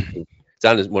 and it's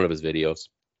on one of his videos.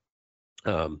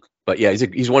 But yeah,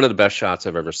 he's one of the best shots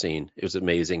I've ever seen. It was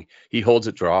amazing. He holds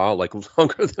a draw like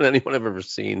longer than anyone I've ever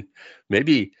seen.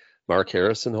 Maybe Mark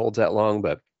Harrison holds that long,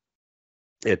 but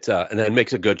it and then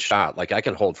makes a good shot. Like I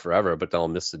can hold forever, but then I'll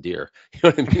miss the deer. You know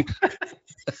what I mean?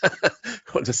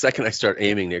 The second I start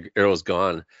aiming, the arrow's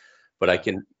gone. But I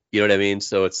can, you know what I mean?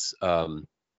 So it's the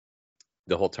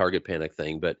whole target panic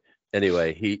thing. But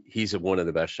anyway, he's one of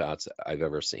the best shots I've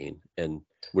ever seen. And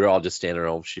we're all just standing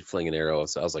around, she flinging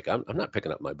arrows. So I was like, I'm not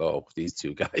picking up my bow. These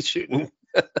two guys shooting,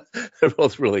 they're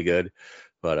both really good.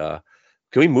 But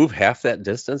can we move half that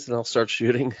distance and I'll start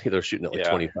shooting? They're shooting at like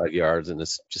 25 yards and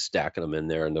just stacking them in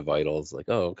there in the vitals. Like,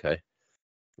 oh, okay,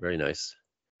 very nice.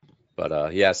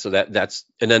 But yeah, so that's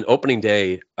and then opening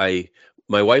day,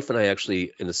 my wife and I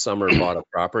actually in the summer bought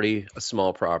a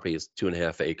small property, it's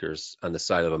 2.5 acres on the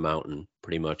side of a mountain,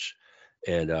 pretty much,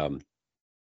 and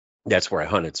that's where I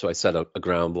hunted. So I set a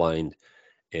ground blind,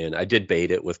 and I did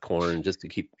bait it with corn just to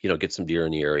keep, get some deer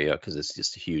in the area because it's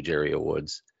just a huge area of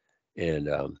woods. And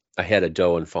I had a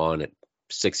doe and fawn at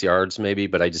 6 yards maybe,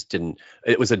 but I just didn't.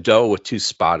 It was a doe with 2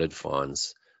 spotted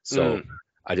fawns, so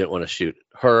I didn't want to shoot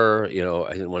her.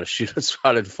 I didn't want to shoot a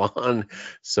spotted fawn,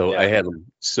 so I had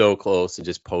them so close and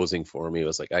just posing for me. It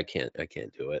was like I can't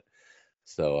do it.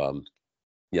 So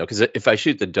because if I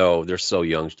shoot the doe, they're so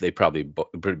young, they probably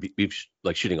be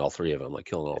like shooting all 3 of them, like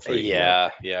killing all 3. Yeah,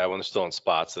 when they're still in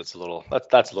spots, that's a little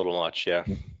much. Yeah,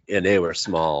 and they were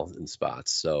small in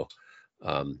spots, so.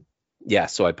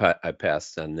 So I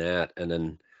passed on that, and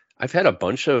then I've had a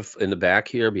bunch of in the back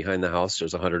here behind the house.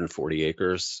 There's 140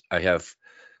 acres.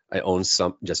 I own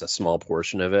just a small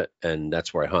portion of it, and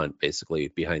that's where I hunt, basically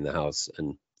behind the house.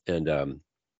 And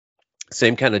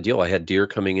same kind of deal. I had deer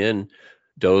coming in,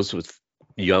 does with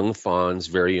young fawns,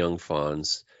 very young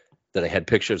fawns, that I had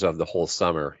pictures of the whole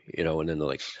summer. And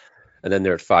then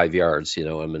they're at 5 yards.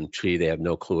 I'm in a tree. They have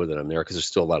no clue that I'm there because there's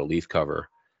still a lot of leaf cover.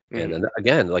 And then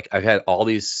again, like I've had all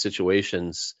these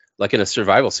situations, like in a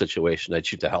survival situation, I'd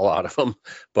shoot the hell out of them.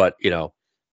 But,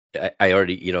 I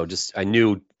already, I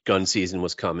knew gun season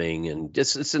was coming, and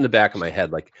just it's in the back of my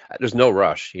head. Like there's no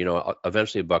rush,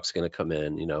 eventually a buck's going to come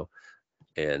in,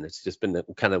 and it's just been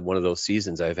kind of one of those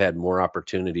seasons. I've had more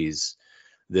opportunities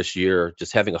this year,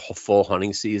 just having a full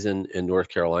hunting season in North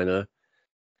Carolina.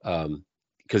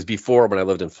 Because before, when I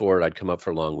lived in Florida, I'd come up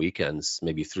for long weekends,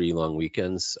 maybe 3 long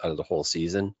weekends out of the whole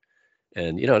season.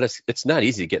 And, it's not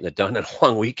easy getting it done in a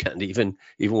long weekend, even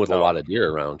with a lot of deer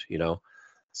around,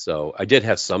 So I did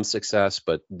have some success,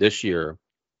 but this year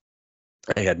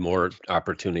I had more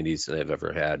opportunities than I've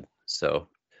ever had. So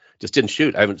just didn't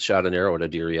shoot. I haven't shot an arrow at a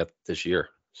deer yet this year.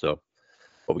 So,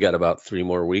 but we got about 3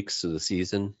 more weeks of the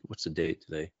season. What's the date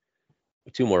today?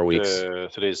 2 more weeks.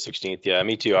 Today's 16th. Yeah,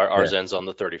 me too. Ours ends on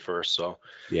the 31st. So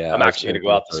yeah, I'm actually going to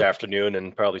go out this afternoon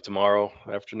and probably tomorrow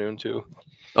afternoon too.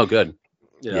 Oh, good.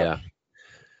 Yeah.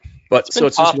 But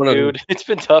it's tough, dude. It's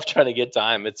been tough trying to get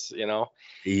time. It's,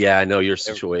 Yeah, I know your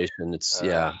situation. It's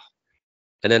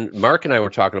And then Mark and I were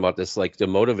talking about this, like the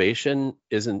motivation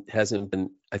hasn't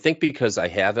been, I think because I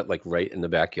have it like right in the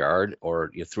backyard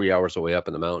or 3 hours away up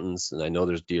in the mountains, and I know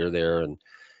there's deer there, and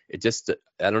it just,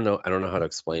 I don't know how to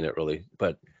explain it really,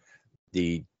 but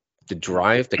the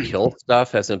drive to kill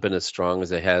stuff hasn't been as strong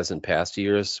as it has in past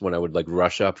years when I would like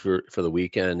rush up for the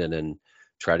weekend and then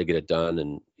try to get it done.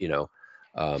 And,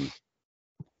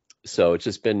 so it's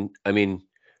just been,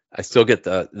 I still get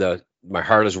my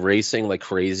heart is racing like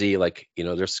crazy. Like,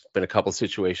 there's been a couple of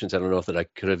situations I don't know if that I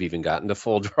could have even gotten to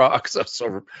full draw because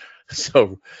I'm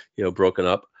so broken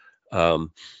up.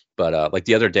 But like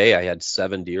the other day, I had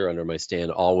 7 deer under my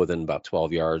stand, all within about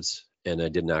 12 yards, and I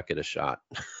did not get a shot.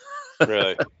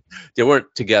 Really? They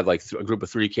weren't together. Like a group of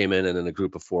 3 came in, and then a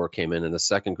group of 4 came in, and the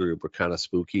second group were kind of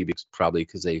spooky, probably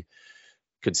because they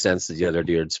could sense that the other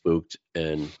deer had spooked.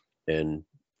 And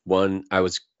one, I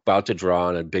was about to draw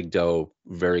on a big doe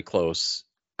very close.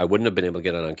 I wouldn't have been able to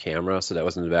get it on camera, so that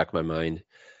was in the back of my mind.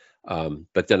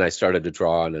 But then I started to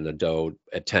draw on, and a doe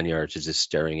at 10 yards is just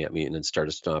staring at me, and then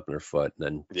started stomping her foot,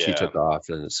 and then she took off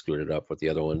and it screwed it up with the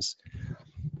other ones.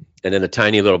 And then a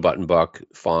tiny little button buck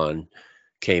fawn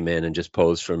came in and just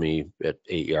posed for me at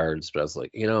 8 yards. But I was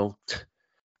like,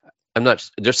 I'm not.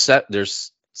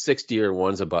 There's 6 deer,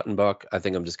 one's a button buck. I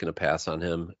think I'm just going to pass on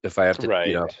him. If I have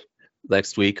to,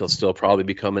 next week he'll still probably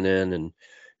be coming in, and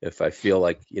if I feel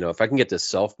like, if I can get this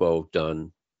self bow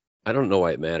done. I don't know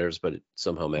why it matters, but it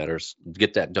somehow matters.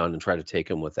 Get that done and try to take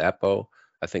him with that bow.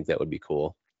 I think that would be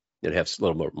cool. It'd have a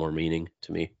little more meaning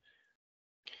to me.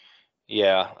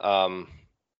 Yeah.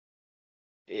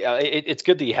 Yeah, it's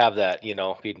good that you have that, you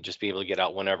can just be able to get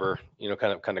out whenever,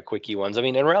 kind of quickie ones. I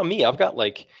mean, and around me, I've got,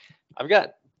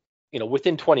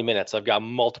 within 20 minutes, I've got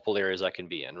multiple areas I can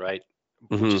be in, right?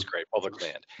 Which is great, public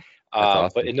land.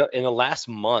 That's But awesome. in the last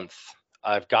month,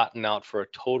 I've gotten out for a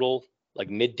total, like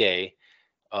midday,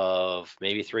 of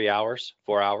maybe 3 hours,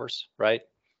 4 hours, right?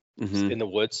 Hmm. In the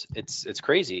woods. It's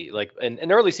crazy. Like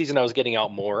in early season, I was getting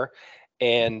out more,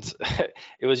 and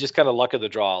it was just kind of luck of the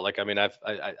draw. Like, I mean, I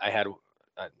had,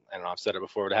 I don't know, I've said it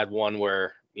before, but I had one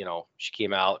where, she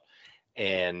came out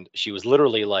and she was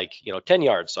literally like, 10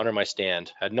 yards under my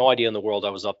stand. Had no idea in the world I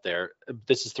was up there.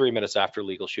 This is 3 minutes after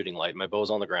legal shooting light. My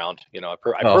bow's on the ground. Oh,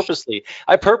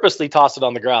 I purposely toss it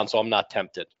on the ground so I'm not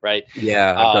tempted, right?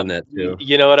 yeah, I've done that too.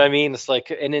 You know what I mean? It's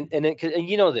like, and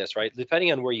you know this, right?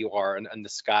 Depending on where you are and the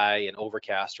sky and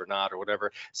overcast or not or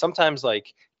whatever, sometimes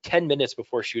like 10 minutes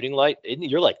before shooting light,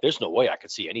 you're like, there's no way I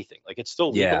could see anything. Like, it's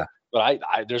still Yeah, legal,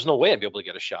 but there's no way I'd be able to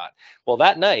get a shot. Well,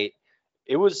 that night,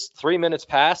 it was 3 minutes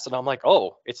past, and I'm like,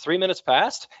 oh, it's 3 minutes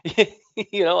past. I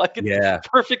could yeah,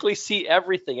 perfectly see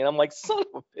everything, and I'm like, son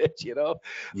of a bitch. But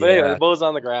anyway, the yeah. bow's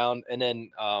on the ground, and then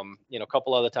a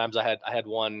couple other times I had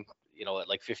one, at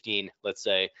like 15, let's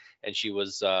say, and she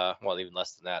was well, even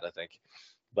less than that, I think.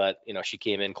 But she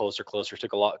came in closer.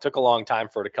 Took a long time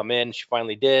for her to come in. She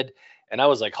finally did, and I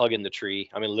was like hugging the tree.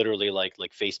 I mean, literally like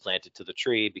face planted to the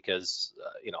tree because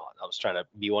I was trying to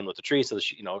be one with the tree so that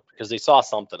she, because they saw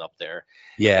something up there,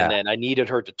 and Yeah. then I needed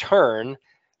her to turn,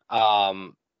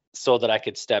 um, so that I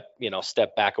could step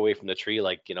back away from the tree,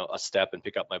 like a step, and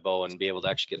pick up my bow and be able to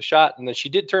actually get a shot. And then she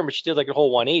did turn, but she did like a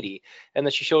whole 180, and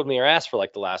then she showed me her ass for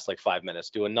like the last like 5 minutes,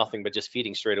 doing nothing but just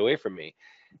feeding straight away from me,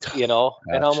 and I'm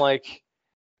Gosh. like,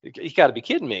 you got to be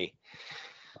kidding me.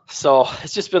 So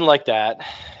it's just been like that.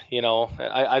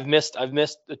 I've missed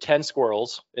 10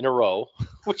 squirrels in a row,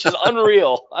 which is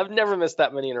unreal. I've never missed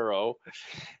that many in a row.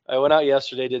 I went out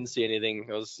yesterday, didn't see anything.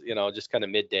 It was, just kind of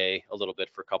midday a little bit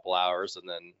for a couple hours. And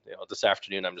then, this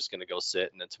afternoon, I'm just going to go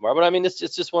sit, and then tomorrow. But I mean, it's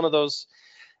just one of those,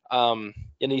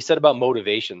 you said about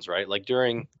motivations, right? Like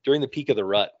during the peak of the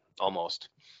rut, almost,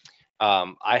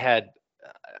 I had,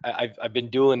 I've been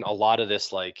doing a lot of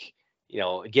this, like,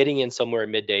 getting in somewhere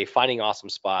midday, finding awesome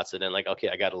spots, and then like, okay,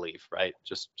 I got to leave, right?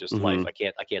 Just life. Hmm.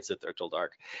 I can't sit there till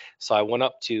dark. So I went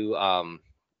up to, I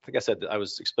think I said that I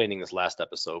was explaining this last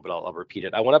episode, but I'll repeat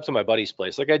it. I went up to my buddy's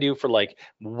place, like I do for like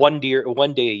one day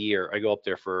a year. I go up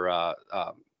there for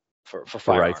For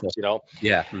firearms, rifle.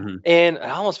 Yeah. Hmm. and I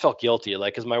almost felt guilty,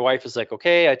 like, because my wife is like,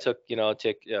 okay, I took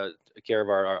care of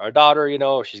our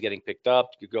daughter, she's getting picked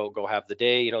up. You go have the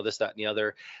day, this, that, and the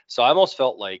other. So I almost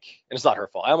felt like, and it's not her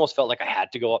fault, I almost felt like I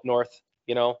had to go up north,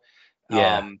 you know.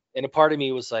 Yeah. And a part of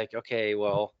me was like, okay,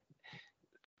 well,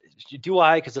 do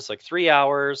I? Because it's like 3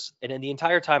 hours, and then the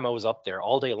entire time I was up there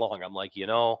all day long, I'm like,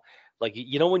 like,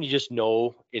 when you just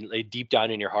know in like, deep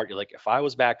down in your heart, you're like, if I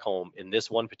was back home in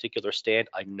this one particular stand,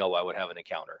 I know I would have an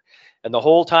encounter. And the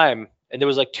whole time, and there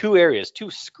was like two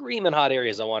screaming hot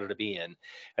areas I wanted to be in,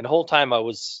 and the whole time I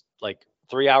was like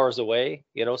 3 hours away,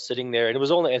 sitting there, and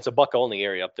it's a buck only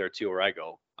area up there too, where I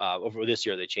go. Over this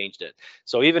year they changed it,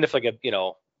 so even if like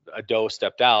a doe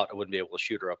stepped out, I wouldn't be able to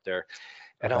shoot her up there.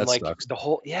 Oh, And I'm that like, sucks. the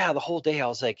whole day I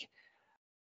was like,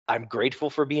 I'm grateful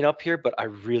for being up here, but I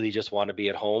really just want to be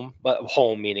at home. But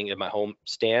home meaning in my home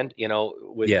stand,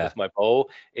 with Yeah. my bow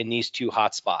in these two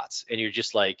hot spots. And you're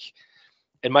just like,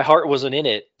 and my heart wasn't in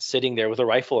it, sitting there with a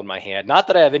rifle in my hand. Not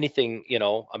that I have anything,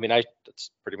 I mean,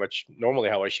 that's pretty much normally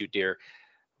how I shoot deer,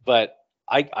 but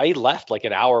I left like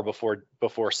an hour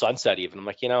before sunset even. I'm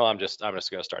like, I'm just gonna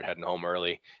start heading home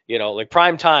early, like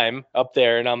prime time up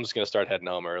there, and I'm just gonna start heading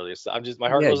home early. So my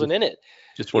heart Yeah. wasn't in it,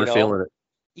 Just you weren't know. feeling it.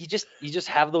 You just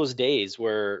have those days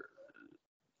where,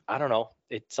 I don't know,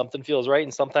 something feels right,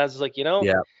 and sometimes it's like,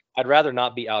 Yeah. I'd rather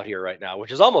not be out here right now,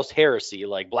 which is almost heresy,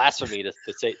 like blasphemy to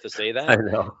say I that.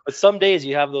 know. But some days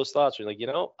you have those thoughts where you're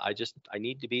like, I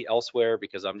need to be elsewhere,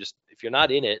 because if you're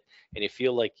not in it and you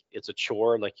feel like it's a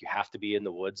chore, like you have to be in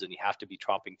the woods and you have to be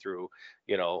tromping through,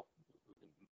 you know,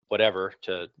 whatever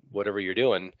you're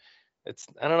doing,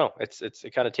 I don't know,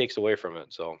 it kind of takes away from it.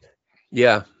 So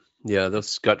Yeah. Yeah.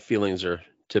 Those gut feelings are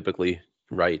typically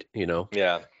right.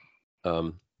 yeah.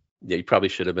 Um, yeah, you probably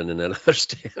should have been in another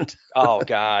stand. Oh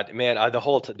God, man! The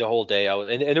whole day I was,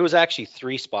 and it was actually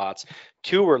three spots.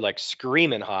 Two were like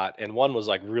screaming hot, and one was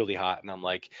like really hot. And I'm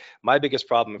like, my biggest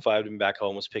problem if I had been back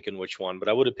home was picking which one. But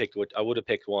I would have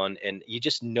picked one, and you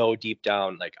just know deep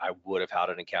down, like I would have had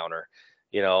an encounter.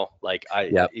 Like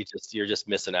Yeah. you're just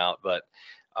missing out. But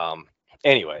um,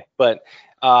 anyway,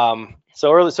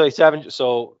 so early,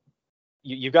 so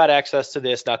you got access to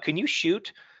this now. Can you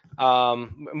shoot? So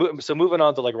moving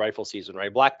on to like rifle season,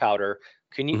 right? Black powder.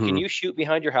 Can you shoot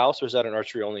behind your house, or is that an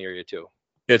archery only area too?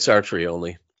 It's archery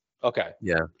only. Okay.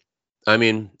 Yeah. I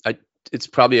mean, it's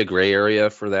probably a gray area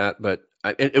for that, but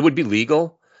it would be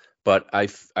legal, but I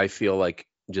feel like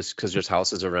just because there's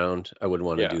houses around, I wouldn't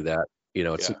want to do that. You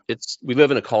know, we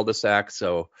live in a cul-de-sac,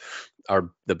 so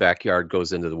the backyard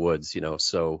goes into the woods, you know,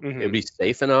 so it'd be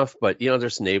safe enough, but you know,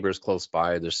 there's neighbors close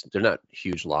by. They're not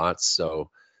huge lots, so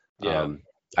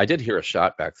I did hear a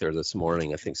shot back there this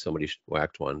morning. I think somebody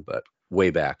whacked one, but way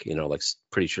back, you know, like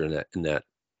pretty sure in that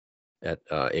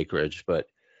acreage, but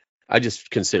I just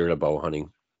consider it a bow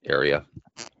hunting area.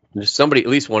 There's somebody, at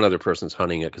least one other person's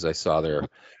hunting it, because I saw their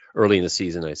early in the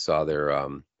season. I saw their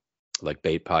like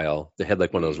bait pile. They had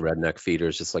like one of those redneck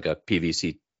feeders, just like a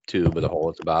PVC tube with a hole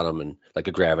at the bottom and like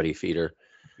a gravity feeder.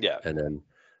 Yeah. And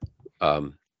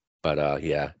then,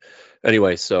 yeah.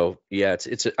 Anyway, so yeah,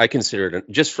 it's I consider it,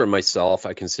 just for myself,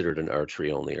 I consider it an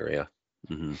archery only area.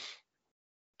 Mm-hmm.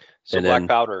 So and black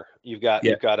powder, you've got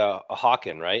a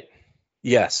Hawken, right?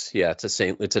 Yes, yeah,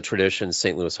 it's a tradition,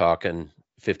 St. Louis Hawken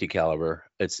 50 caliber.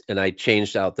 And I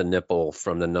changed out the nipple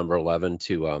from the number 11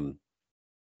 to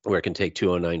where it can take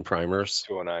 209 primers.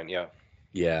 209, yeah.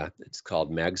 Yeah, it's called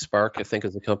MagSpark, I think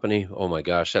is the company. Oh my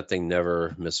gosh, that thing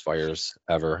never misfires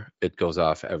ever. It goes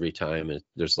off every time, and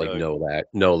there's like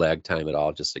no lag time at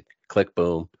all. Just like click,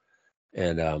 boom,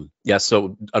 and yeah.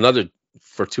 So another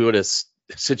fortuitous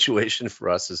situation for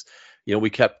us is, you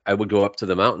know, I would go up to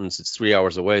the mountains. It's 3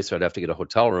 hours away, so I'd have to get a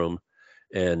hotel room,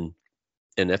 and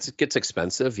it gets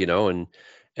expensive, you know, and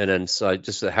then so I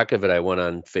just, the heck of it, I went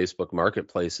on Facebook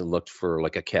Marketplace and looked for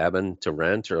like a cabin to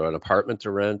rent or an apartment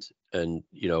to rent, and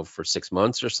you know, for 6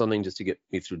 months or something, just to get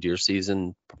me through deer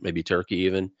season, maybe turkey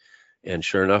even. And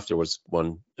sure enough, there was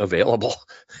one available.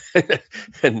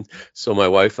 And so my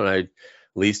wife and I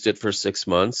leased it for 6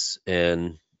 months,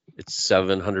 and it's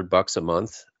 $700 a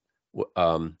month.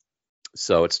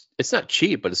 So it's not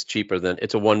cheap, but it's cheaper than,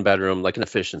 it's a 1-bedroom, like an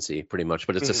efficiency pretty much,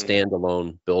 but it's a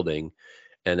standalone building.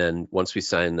 And then once we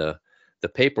signed the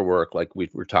paperwork, like we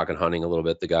were talking hunting a little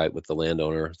bit, the guy with the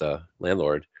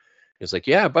landlord, he was like,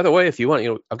 yeah, by the way, if you want, you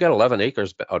know, I've got 11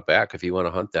 acres out back. If you want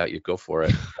to hunt that, you go for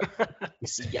it.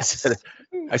 Yes.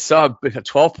 I saw a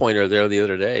 12-pointer there the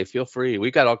other day. Feel free. We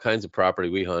got all kinds of property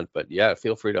we hunt, but yeah,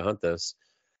 feel free to hunt this.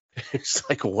 It's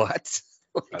like, what?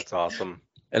 That's awesome.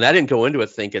 And I didn't go into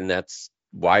it thinking that's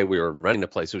why we were renting the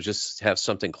place. It was just to have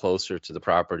something closer to the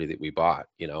property that we bought,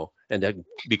 you know, and then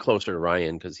be closer to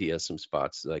Ryan, because he has some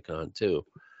spots that I can hunt too.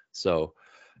 So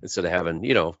instead of having,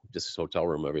 you know, just a hotel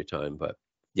room every time, but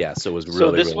yeah, so it was really.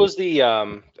 So this was the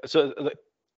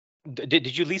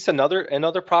did you lease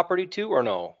another property too, or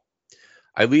no?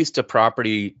 I leased a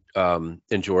property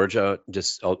in Georgia,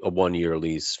 just a 1-year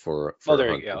lease for oh,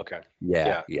 there you go. Okay.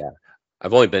 Yeah.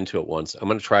 I've only been to it once. I'm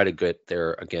going to try to get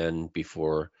there again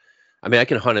before. I mean, I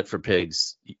can hunt it for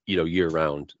pigs, you know, year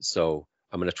round. So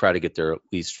I'm going to try to get there at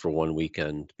least for one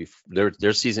weekend.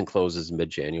 Their season closes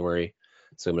mid-January,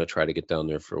 so I'm going to try to get down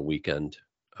there for a weekend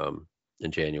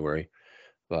in January.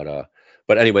 But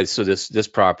anyway, so this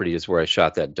property is where I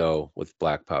shot that doe with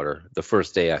black powder. The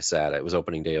first day I sat, it was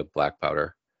opening day of black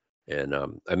powder, and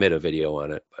I made a video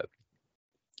on it. But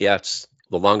yeah, it's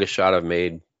the longest shot I've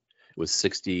made. It was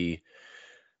 60.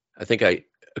 I think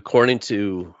according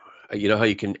to, you know how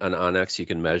you can on Onyx, you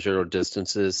can measure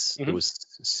distances. It was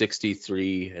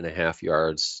 63.5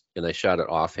 yards, and I shot it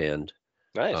offhand.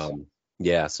 Nice.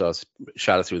 Yeah, so I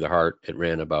shot it through the heart. It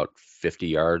ran about 50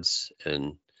 yards,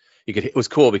 and it was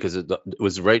cool because it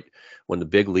was right when the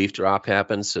big leaf drop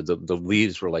happened. So the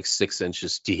leaves were like 6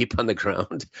 inches deep on the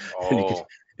ground. Oh. And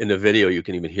in the video, you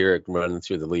can even hear it running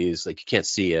through the leaves. Like, you can't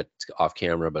see it off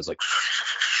camera, but it's like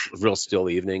real still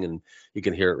evening, and you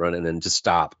can hear it running and just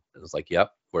stop. And it's like,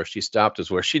 yep, where she stopped is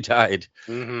where she died.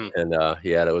 And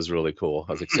yeah, that was really cool.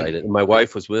 I was excited. And my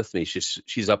wife was with me.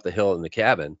 She's up the hill in the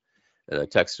cabin, and I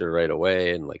texted her right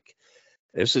away. And like,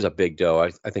 this is a big doe.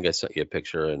 I think I sent you a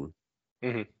picture,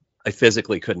 and I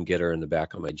physically couldn't get her in the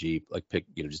back of my Jeep, like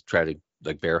just try to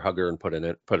like bear hug her and put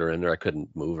her in there. I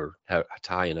couldn't move her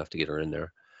high enough to get her in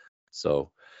there.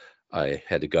 So I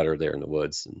had to gut her there in the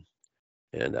woods.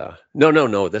 And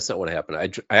no, that's not what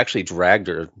happened. I actually dragged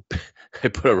her. I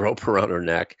put a rope around her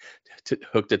neck,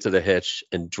 hooked it to the hitch,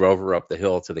 and drove her up the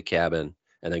hill to the cabin,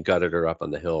 and then gutted her up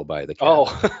on the hill by the cabin.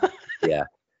 Oh, yeah.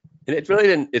 And it really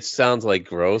didn't. It sounds like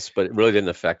gross, but it really didn't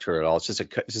affect her at all. It's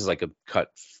just like a cut.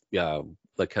 Yeah,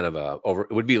 like kind of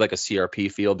it would be like a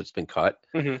CRP field, but it's been cut.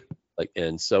 Like,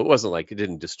 and so it wasn't like, it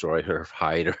didn't destroy her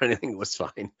hide or anything. It was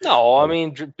fine. No, I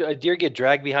mean, deer get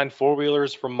dragged behind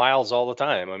 4-wheelers for miles all the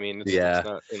time. I mean, it's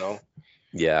not, you know.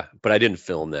 Yeah, but I didn't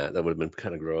film that. That would have been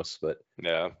kind of gross, but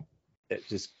yeah.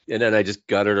 and then I just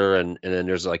gutted her, and then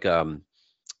there's like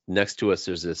next to us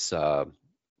there's this like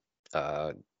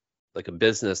a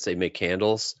business, they make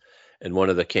candles, and one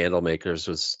of the candle makers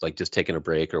was like just taking a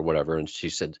break or whatever, and she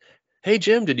said, "Hey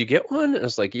Jim, did you get one?" And I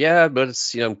was like, "Yeah, but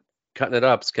it's I'm cutting it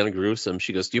up. It's kind of gruesome."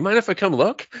 She goes, "Do you mind if I come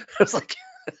look?" I was like,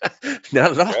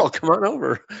 "Not at all. Come on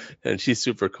over." And she's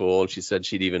super cool. And she said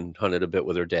she'd even hunted a bit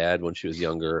with her dad when she was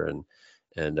younger,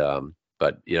 and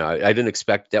but I didn't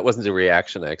expect that. Wasn't the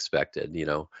reaction I expected,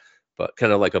 but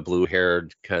kind of like a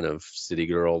blue-haired kind of city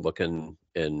girl looking,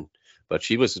 but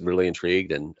she was really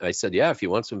intrigued, and I said, "Yeah, if you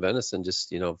want some venison,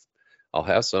 just I'll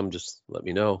have some. Just let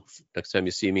me know next time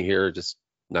you see me here. Just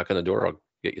knock on the door. I'll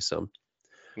get you some."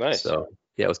 Nice. So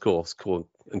yeah, it was cool. It's a cool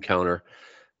encounter.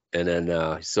 And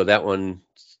then so that one,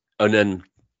 and then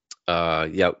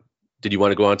yeah. Did you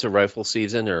want to go on to rifle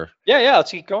season or? Yeah.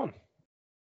 Let's keep going.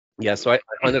 Yeah, so I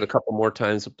hunted a couple more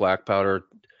times with black powder.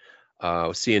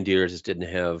 Seeing deer, just didn't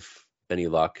have any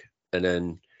luck. And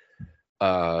then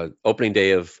opening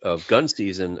day of gun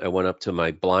season, I went up to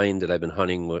my blind that I've been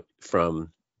hunting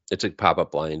from. It's a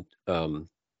pop-up blind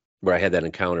where I had that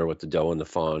encounter with the doe and the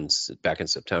fawns back in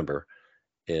September.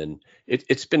 And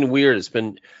it's been weird. It's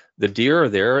been, the deer are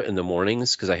there in the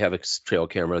mornings because I have a trail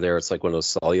camera there. It's like one of those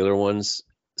cellular ones.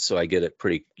 So I get it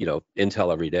pretty,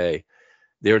 intel every day.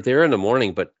 They're there in the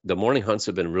morning, but the morning hunts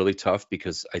have been really tough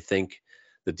because I think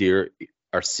the deer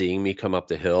are seeing me come up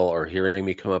the hill or hearing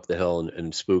me come up the hill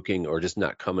and spooking, or just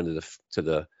not coming to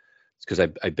the because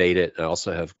I bait it. And I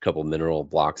also have a couple mineral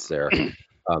blocks there.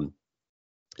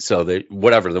 So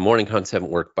the morning hunts haven't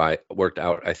worked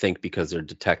out, I think, because they're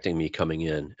detecting me coming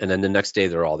in, and then the next day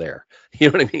they're all there. You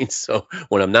know what I mean? So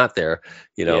when I'm not there,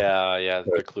 yeah,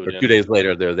 they're clued in. 2 days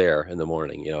later they're there in the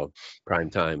morning,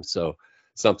 prime time. So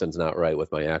something's not right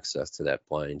with my access to that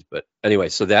blind. But anyway,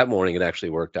 so that morning it actually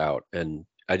worked out, and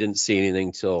I didn't see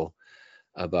anything till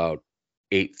about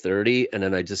 8:30, and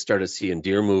then I just started seeing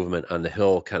deer movement on the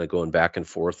hill, kind of going back and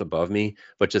forth above me,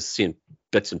 but just seeing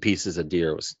bits and pieces of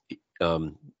deer.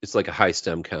 It's like a high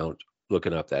stem count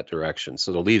looking up that direction.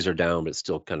 So the leaves are down, but it's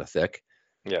still kind of thick.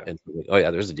 Yeah. And oh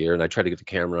yeah, there's a deer, and I tried to get the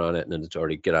camera on it, and then it's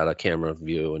already get out of camera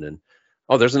view, and then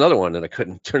there's another one, and I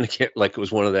couldn't turn the camera, like it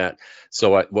was one of that.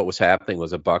 So what was happening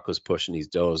was a buck was pushing these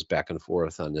does back and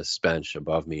forth on this bench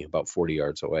above me, about 40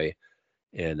 yards away,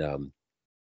 and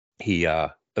he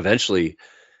eventually,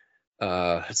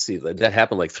 let's see, that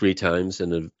happened like 3 times,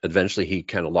 and eventually he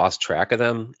kind of lost track of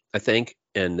them, I think,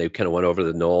 and they kind of went over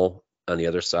the knoll on the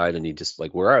other side, and he just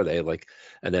like, where are they? Like,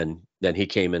 and then he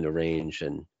came into range,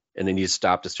 and then he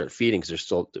stopped to start feeding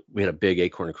because we had a big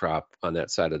acorn crop on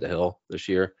that side of the hill this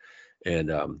year,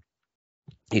 and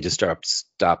he just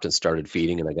stopped and started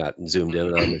feeding, and I got zoomed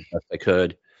in on him as best I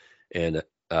could, and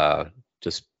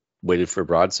just waited for a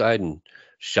broadside and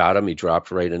shot him. He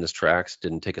dropped right in his tracks,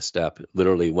 didn't take a step.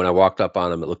 Literally, when I walked up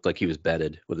on him, it looked like he was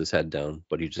bedded with his head down,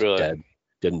 but he just dead.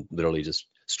 Didn't, literally just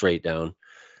straight down.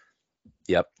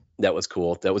 Yep, that was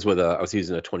cool. That was I was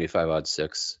using a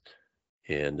 25-06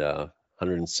 and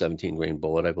 117 grain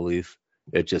bullet, I believe.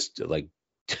 It just like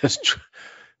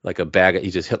a bag.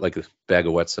 He just hit like a bag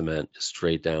of wet cement, just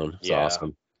straight down. It's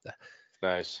awesome.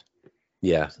 Nice.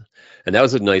 Yeah, and that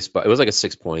was a nice. It was like a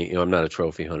 6-point. I'm not a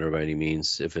trophy hunter by any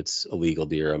means. If it's a legal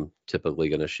deer, I'm typically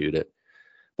going to shoot it.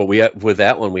 But with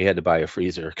that one, we had to buy a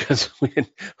freezer because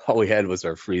all we had was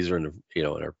our freezer and in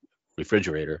our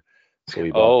refrigerator.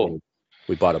 So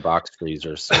we bought a box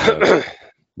freezer. So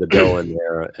the doe in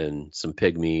there and some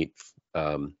pig meat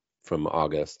from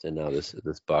August, and now this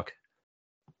buck.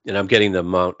 And I'm getting the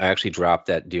mount. I actually dropped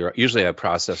that deer. Usually I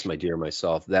process my deer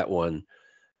myself. That one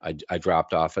I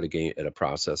dropped off at a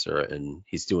processor, and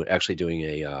he's doing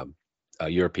a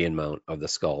European mount of the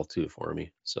skull too for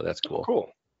me. So that's cool.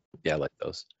 Cool. Yeah, I like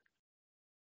those.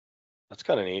 That's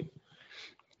kind of neat.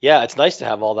 Yeah, it's nice to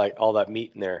have all that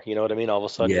meat in there. You know what I mean? All of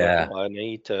a sudden, yeah, I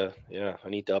need to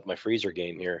up my freezer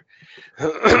game here.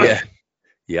 Yeah.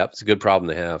 Yep, it's a good problem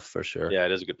to have for sure. Yeah,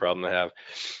 it is a good problem to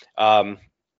have.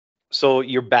 So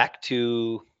you're back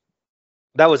to,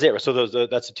 that was it. So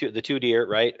that's the two deer,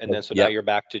 right? And then now you're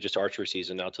back to just archery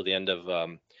season now till the end of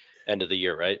the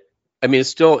year, right? I mean, it's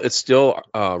still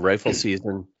rifle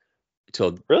season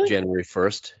till January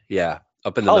 1st. Yeah,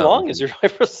 up in the mountains. How long is your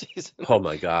rifle season? Oh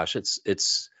my gosh,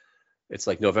 it's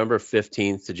like November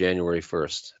 15th to January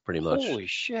 1st, pretty much. Holy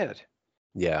shit.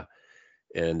 Yeah,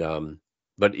 and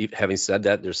but having said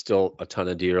that, there's still a ton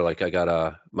of deer. Like I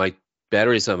got my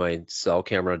batteries on my cell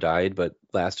camera died, but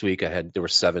last week there were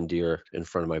 7 deer in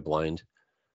front of my blind.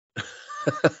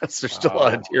 So there's still a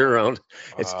lot of deer around.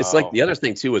 It's like the other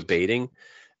thing too with baiting.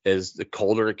 is the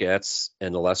colder it gets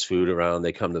and the less food around,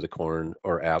 they come to the corn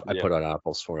or I put out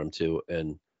apples for them too,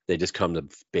 and they just come to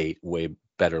bait way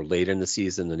better later in the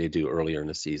season than they do earlier in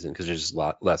the season because there's just a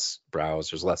lot less browse,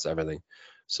 there's less everything.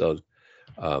 So,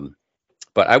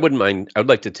 but I wouldn't mind. I would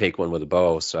like to take one with a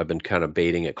bow, so I've been kind of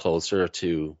baiting it closer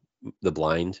to the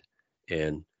blind,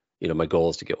 and my goal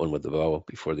is to get one with the bow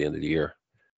before the end of the year.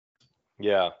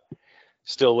 Yeah,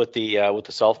 still with the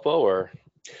self bow, or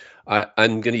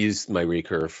I'm going to use my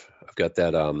recurve. I've got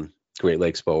that Great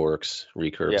Lakes Bow Works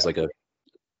recurve. It's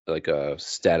like a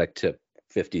static tip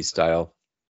 50 style.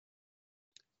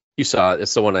 You saw it.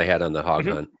 It's the one I had on the hog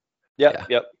hunt. Yep.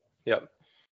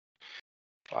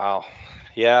 Wow.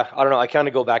 Yeah, I don't know. I kind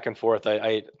of go back and forth.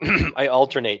 I I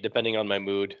alternate depending on my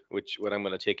mood, what I'm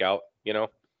going to take out.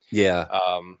 Yeah.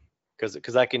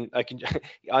 Because I can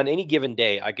on any given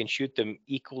day I can shoot them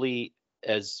equally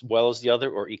as well as the other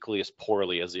or equally as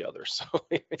poorly as the other. So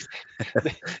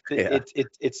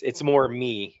it's more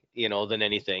me, than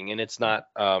anything. And it's not,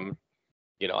 I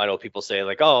know people say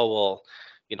like, oh,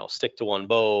 well, stick to one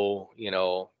bow,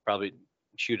 probably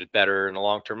shoot it better in the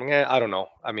long term. I don't know.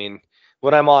 I mean,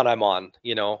 when I'm on,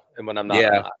 and when I'm not,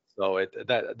 I'm not. So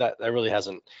that really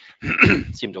hasn't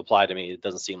seemed to apply to me. It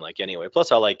doesn't seem like anyway.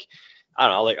 Plus I don't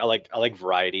know, I like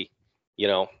variety,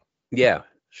 Yeah,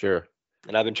 sure.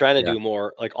 And I've been trying to do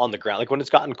more like on the ground, like when it's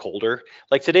gotten colder.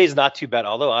 Like today's not too bad,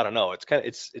 although I don't know.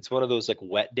 It's one of those like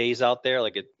wet days out there.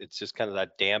 Like it's just kind of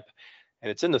that damp,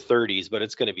 and it's in the 30s, but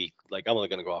it's going to be like I'm only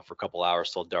going to go out for a couple hours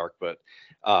till dark. But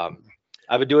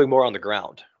I've been doing more on the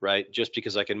ground, right? Just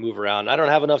because I can move around. I don't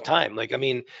have enough time. Like I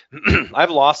mean,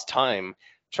 I've lost time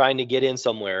trying to get in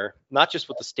somewhere, not just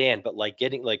with the stand, but like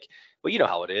getting like, well, you know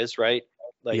how it is, right?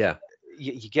 Like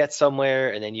you get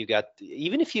somewhere and then you got,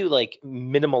 even if you like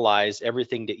minimalize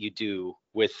everything that you do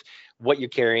with what you're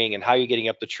carrying and how you're getting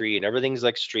up the tree and everything's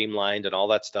like streamlined and all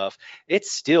that stuff, it's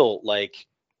still like,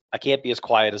 I can't be as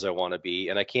quiet as I want to be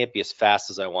and I can't be as fast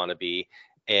as I want to be.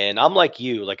 And I'm like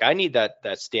you, like I need that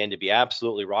stand to be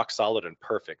absolutely rock solid and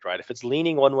perfect, right? If it's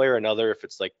leaning one way or another, if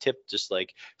it's like tipped just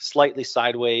like slightly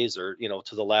sideways or,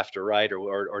 to the left or right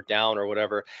or down or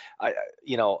whatever,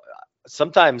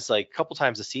 sometimes like a couple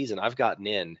times a season I've gotten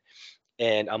in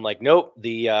and I'm like, nope,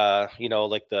 the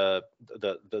like the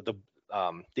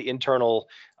internal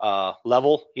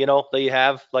level, that you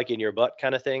have like in your butt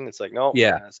kind of thing. It's like, no,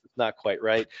 it's not quite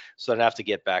right. So I'd have to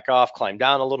get back off, climb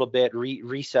down a little bit,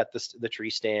 reset the tree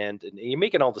stand, and you're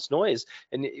making all this noise.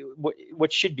 And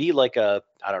what should be like a,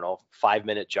 I don't know,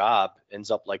 5-minute job ends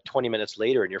up like 20 minutes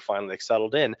later and you're finally like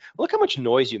settled in. Look how much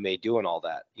noise you made doing all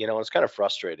that, it's kind of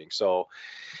frustrating. So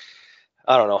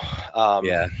I don't know.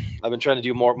 I've been trying to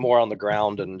do more on the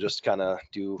ground and just kind of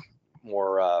do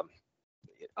more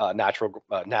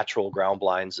natural ground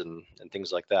blinds and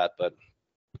things like that. But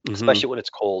especially when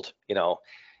it's cold,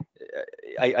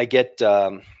 I get.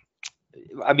 I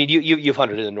mean, you've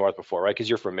hunted in the north before, right? Because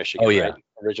you're from Michigan, right?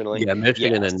 Originally. Yeah,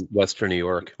 Michigan and Western New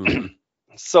York.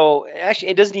 So actually,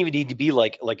 it doesn't even need to be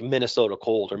like Minnesota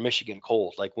cold or Michigan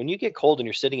cold. Like when you get cold and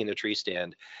you're sitting in a tree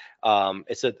stand, I'm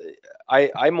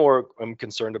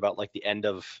concerned about like the end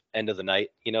of the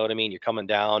night. You know what I mean? You're coming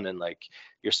down and like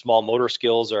your fine motor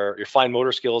skills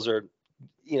are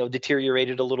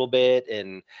deteriorated a little bit,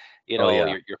 and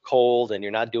you're cold and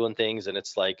you're not doing things, and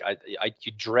it's like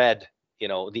you dread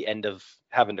the end of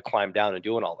having to climb down and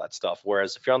doing all that stuff.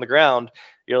 Whereas if you're on the ground,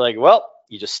 you're like, well,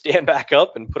 you just stand back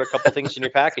up and put a couple things in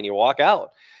your pack and you walk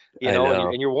out,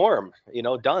 and you're warm,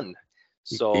 done.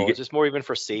 So it's just more even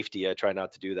for safety. I try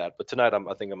not to do that. But tonight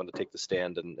I think I'm going to take the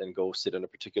stand and go sit in a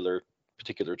particular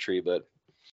tree. But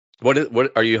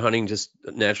what are you hunting? Just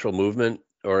natural movement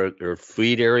or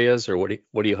feed areas, or what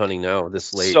are you hunting now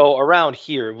this late? So around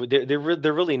here, there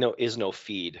really is no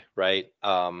feed, right?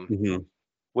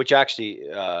 Which actually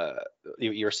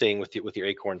you're saying with your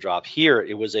acorn drop here,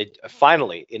 it was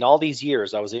finally in all these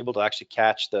years I was able to actually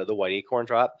catch the white acorn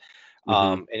drop,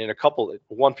 and in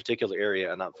one particular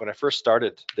area. And when I first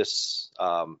started this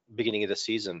beginning of the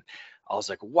season, I was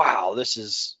like, wow, this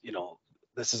is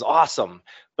awesome.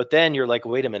 But then you're like,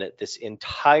 wait a minute, this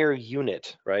entire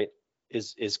unit, right,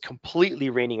 is completely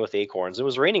raining with acorns. It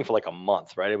was raining for like a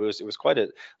month, right? It was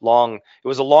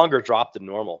a longer drop than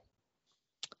normal.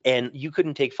 And you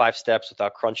couldn't take 5 steps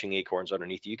without crunching acorns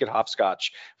underneath you. You could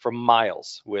hopscotch for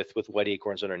miles with wet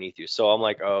acorns underneath you. So I'm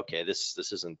like, oh, okay, this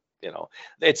isn't,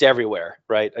 it's everywhere,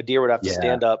 right? A deer would have to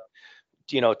stand up,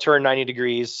 turn 90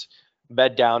 degrees,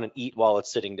 bed down and eat while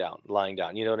it's lying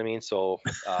down. You know what I mean? So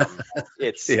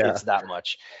it's that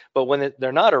much. But when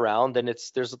they're not around, then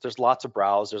there's lots of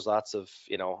browse. There's lots of,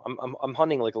 I'm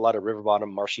hunting like a lot of river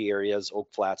bottom, marshy areas, oak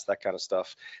flats, that kind of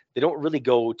stuff. They don't really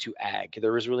go to ag.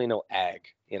 There is really no ag.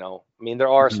 I mean, there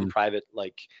are some private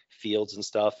like fields and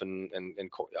stuff and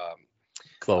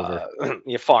clover,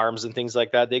 farms and things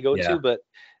like that they go to, but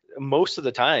most of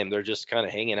the time they're just kind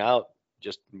of hanging out,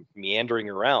 just meandering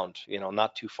around,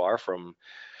 not too far from,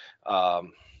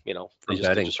 they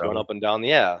just run up and down.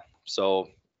 Yeah. So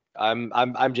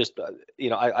I'm just,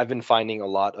 I've been finding a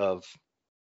lot of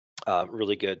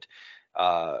really good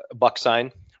buck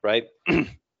sign, right?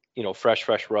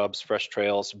 Fresh rubs, fresh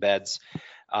trails, beds.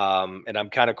 And I'm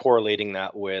kind of correlating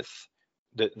that with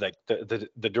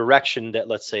the direction that,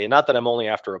 let's say, not that I'm only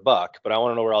after a buck, but I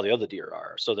want to know where all the other deer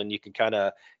are. So then you can kind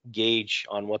of gauge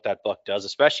on what that buck does,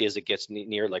 especially as it gets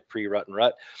near like pre-rut and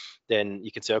rut. Then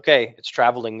you can say, okay, it's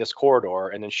traveling this corridor,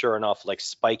 and then sure enough, like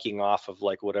spiking off of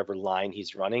like whatever line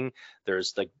he's running,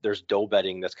 there's doe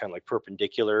bedding that's kind of like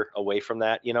perpendicular away from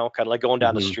that, kind of like going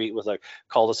down the street with like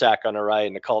cul-de-sac on the right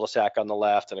and a cul-de-sac on the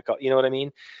left, and you know what I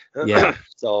mean? Yeah.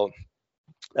 So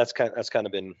that's kind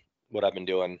of been what I've been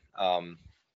doing.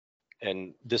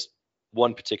 And this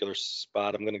one particular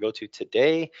spot I'm going to go to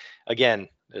today, again,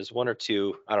 there's one or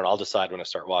two, I don't know, I'll decide when I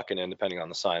start walking in depending on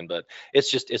the sign, but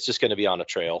it's just going to be on a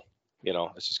trail.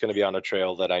 It's just going to be on a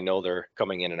trail that I know they're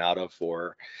coming in and out of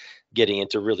for getting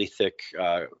into really thick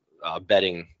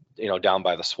bedding, down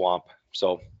by the swamp.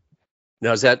 So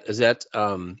now is that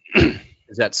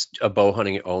a bow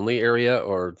hunting only area,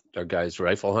 or are guys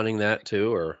rifle hunting that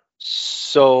too, or?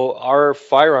 So our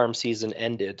firearm season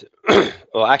ended.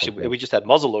 Well, actually, we just had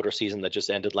muzzleloader season that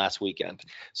just ended last weekend.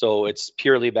 So it's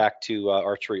purely back to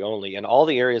archery only, and all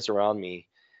the areas around me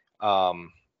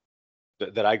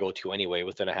that I go to anyway,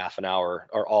 within a half an hour,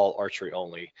 are all archery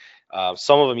only.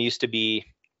 Some of them used to be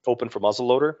open for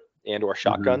muzzleloader and or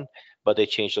shotgun, but they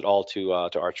changed it all to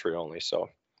archery only. So,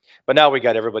 but now we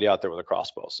got everybody out there with a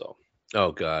crossbow. So.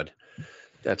 Oh God.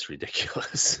 That's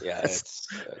ridiculous. Yeah, it's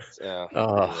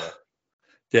yeah.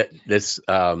 This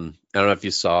I don't know if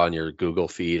you saw on your Google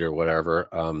feed or whatever.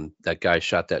 That guy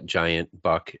shot that giant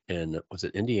buck in, was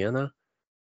it Indiana?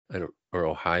 Or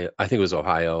Ohio? I think it was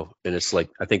Ohio, and it's like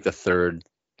I think the third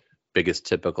biggest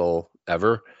typical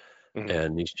ever.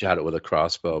 And he shot it with a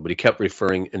crossbow, but he kept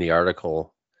referring in the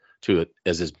article to it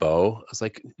as his bow. I was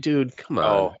like, dude, come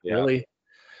on, really?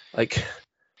 Like.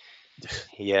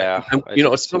 Yeah,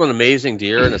 it's still an amazing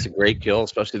deer, and it's a great kill,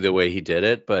 especially the way he did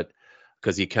it. But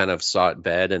because he kind of saw it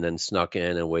bed and then snuck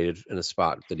in and waited in a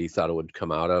spot that he thought it would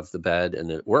come out of the bed,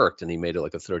 and it worked, and he made it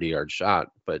like a 30-yard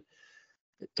shot. But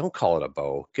don't call it a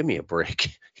bow. Give me a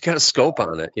break. You got a scope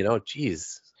on it,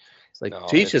 Jeez. It's like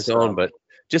to each his own, but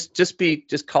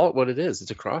just call it what it is. It's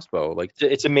a crossbow. Like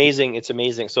it's amazing. It's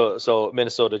amazing. So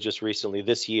Minnesota just recently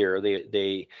this year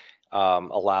they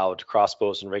allowed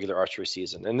crossbows in regular archery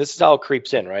season, and this is how it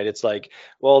creeps in, right? It's like,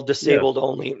 well, disabled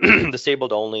only,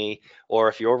 disabled only, or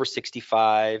if you're over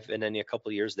 65 and then a couple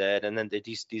of years dead, and then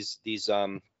these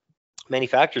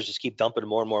manufacturers just keep dumping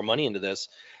more and more money into this,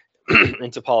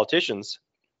 into politicians.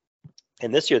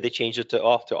 And this year they changed it to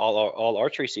all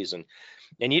archery season,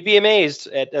 and you'd be amazed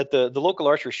at the local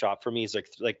archery shop for me is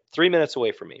like 3 minutes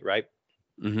away from me, right?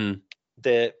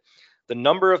 The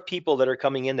number of people that are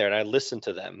coming in there, and I listen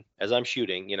to them as I'm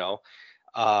shooting, and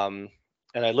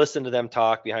I listen to them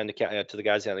talk behind to the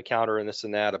guys behind the counter and this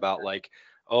and that about like,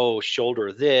 oh,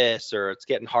 shoulder this, or it's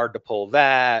getting hard to pull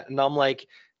that. And I'm like,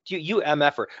 you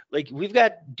MFer, like we've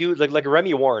got dude like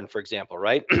Remy Warren, for example,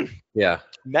 right? Yeah.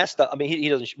 Messed up. I mean, he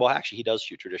doesn't, well, actually he does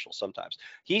shoot traditional sometimes.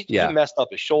 He messed up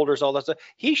his shoulders, all that stuff.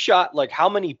 He shot like how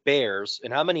many bears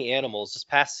and how many animals this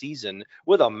past season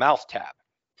with a mouth tab.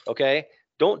 Okay.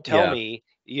 Don't tell me,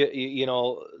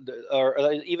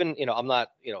 or even, I'm not,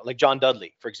 like John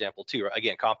Dudley, for example, too,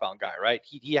 again, compound guy, right?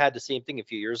 He had the same thing a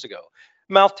few years ago,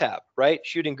 mouth tab, right?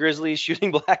 Shooting grizzlies, shooting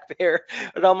black bear.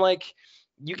 And I'm like,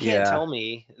 you can't tell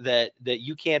me that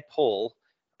you can't pull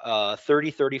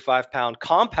 35 pound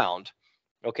compound.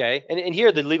 Okay. And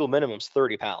here the legal minimum's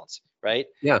 30 pounds. Right.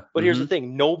 Yeah. But here's the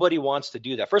thing. Nobody wants to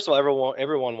do that. First of all,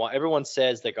 everyone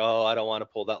says like, oh, I don't want to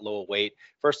pull that low weight.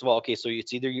 First of all, okay. So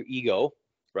it's either your ego,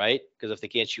 right? Because if they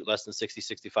can't shoot less than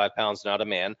 65 pounds, not a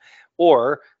man,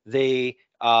 or they're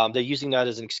using that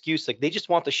as an excuse. Like they just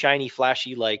want the shiny,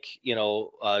 flashy, like,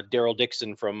 Daryl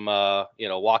Dixon from,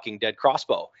 Walking Dead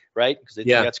crossbow, right? Because they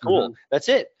think that's cool. That's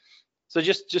it. So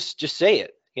just say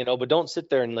it. but don't sit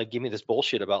there and like give me this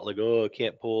bullshit about like, oh, I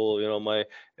can't pull, my,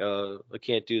 I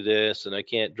can't do this and I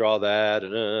can't draw that.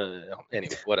 And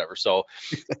anyway, whatever. So,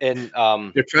 and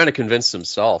They're trying to convince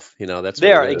themselves, that's they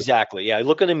what are it is. exactly. Yeah.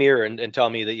 Look in the mirror and tell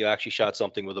me that you actually shot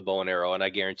something with a bow and arrow. And I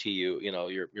guarantee you,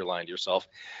 you're lying to yourself.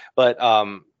 But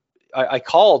I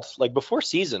called like before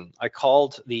season, I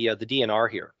called the DNR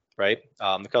here. Right.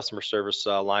 The customer service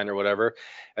line or whatever.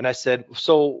 And I said,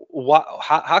 so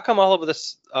how come all of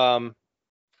this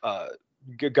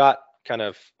got kind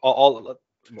of all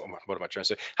what am I trying to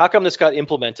say? How come this got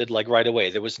implemented like right away?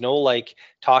 There was no like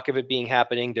talk of it being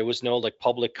happening. There was no like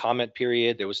public comment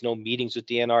period. There was no meetings with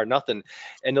DNR, nothing.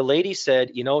 And the lady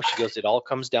said, she goes, it all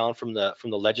comes down from the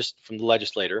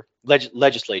legislature,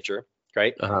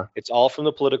 right? Uh-huh. It's all from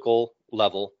the political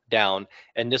level down,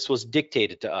 and this was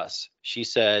dictated to us. She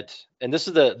said, and this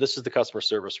is the customer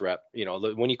service rep.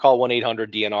 When you call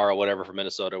 1-800-DNR or whatever for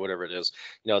Minnesota, or whatever it is,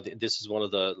 this is one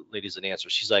of the ladies that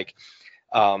answers. She's like,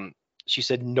 she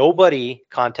said nobody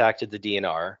contacted the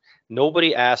DNR,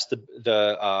 nobody asked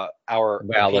our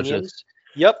opinions.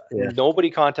 Yep. Yeah. Nobody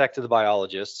contacted the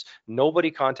biologists.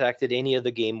 Nobody contacted any of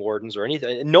the game wardens or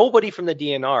anything. Nobody from the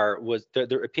DNR was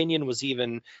their opinion was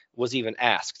even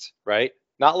asked, right?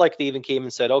 Not like they even came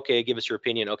and said, okay, give us your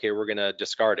opinion. Okay, we're going to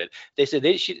discard it. They said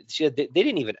they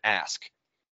didn't even ask.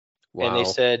 Wow. And they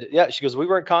said, yeah, she goes, we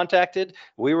weren't contacted.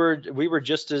 We were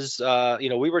just as,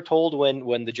 we were told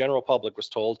when the general public was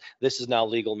told, this is now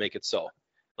legal, make it so.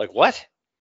 Like, what?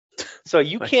 So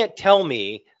you can't tell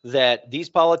me that these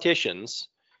politicians,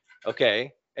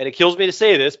 okay, and it kills me to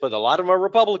say this, but a lot of them are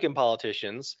Republican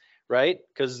politicians, right?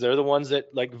 Because they're the ones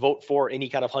that like vote for any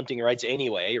kind of hunting rights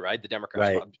anyway, right? The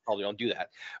Democrats probably don't do that.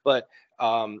 But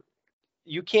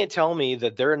you can't tell me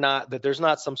that there's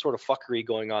not some sort of fuckery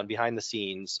going on behind the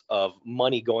scenes of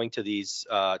money going to these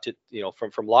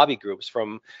from lobby groups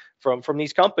from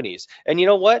these companies. And you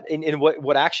know what? And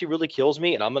what actually really kills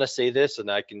me, and I'm going to say this, and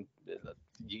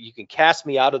you can cast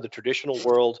me out of the traditional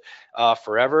world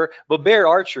forever, but bear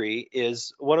archery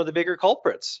is one of the bigger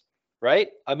culprits, right?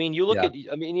 I mean, you look at,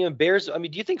 bears. I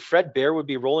mean, do you think Fred Bear would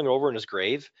be rolling over in his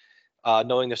grave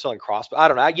knowing they're selling crossbow? I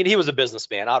don't know. He was a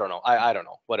businessman. I don't know. I don't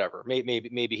know. Whatever.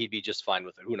 Maybe he'd be just fine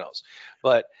with it. Who knows?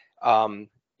 But one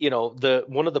of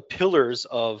the pillars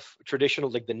of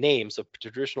traditional, like the names of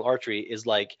traditional archery is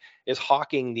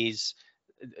hawking these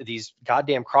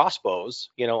goddamn crossbows,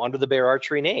 under the Bear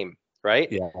Archery name,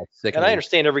 right? Yeah. And I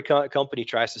understand every company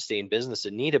tries to stay in business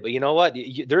and need it, but you know what?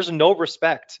 There's no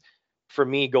respect for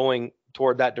me going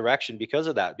toward that direction because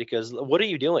of that. Because what are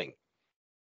you doing?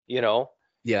 Yeah.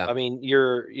 I mean,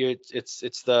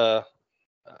 it's the,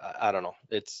 I don't know.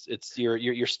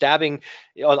 You're stabbing.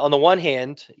 On the one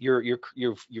hand, you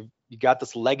got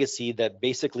this legacy that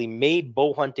basically made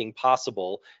bow hunting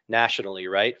possible nationally,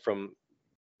 right? From,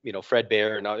 Fred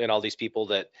Bear and all these people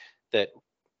that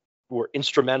were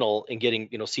instrumental in getting,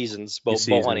 seasons bow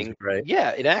hunting, right?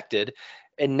 Yeah, enacted.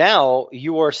 And now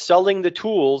you are selling the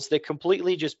tools that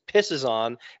completely just pisses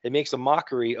on. It makes a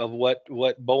mockery of what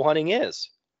bow hunting is.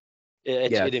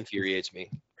 It infuriates me.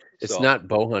 It's not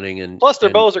bow hunting, and plus their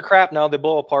bows are crap now. They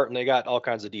blow apart and they got all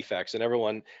kinds of defects, and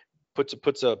everyone puts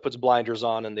blinders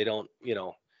on and they don't,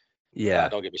 Yeah.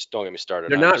 Don't get me started.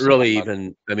 They're not really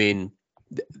even. I mean,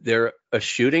 they're a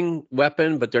shooting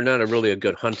weapon, but they're not really a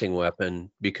good hunting weapon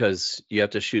because you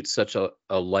have to shoot such a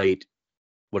light.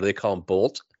 What do they call them?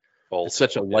 Bolt. It's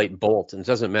such a light bolt, and it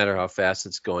doesn't matter how fast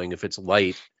it's going. If it's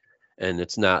light and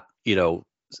it's not,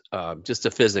 just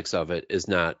the physics of it is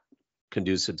not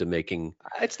conducive to making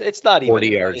it's not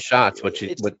 40-yard shots.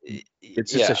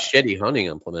 It's just a shitty hunting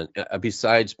implement.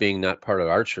 Besides being not part of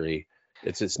archery,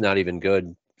 it's not even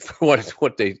good for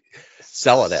what they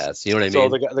sell it as. You know what I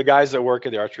mean? So the guys that work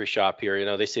at the archery shop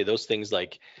here, they say those things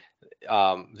like,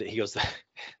 he goes,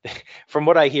 from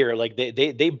what I hear, like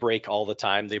they break all the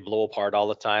time, they blow apart all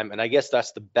the time, and I guess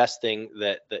that's the best thing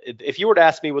that if you were to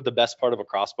ask me what the best part of a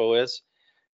crossbow is,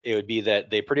 it would be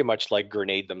that they pretty much like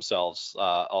grenade themselves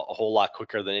a whole lot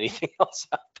quicker than anything else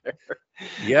out there.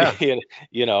 Yeah.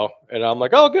 And I'm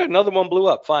like, oh, good, another one blew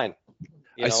up. Fine.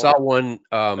 I saw one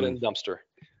put it in the dumpster.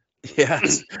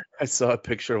 Yes, I saw a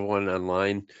picture of one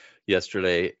online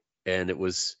yesterday, and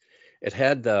it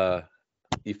had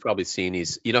you've probably seen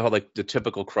these. You know how like the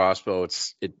typical crossbow,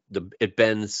 it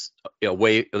bends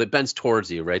away, it bends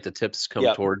towards you, right? The tips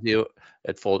come towards you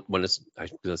at full when it's, I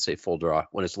was gonna say full draw,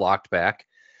 when it's locked back.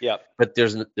 Yeah. But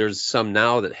there's some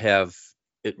now that have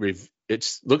it.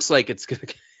 It looks like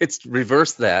it's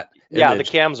reversed that. Yeah, image.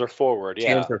 the cams are forward.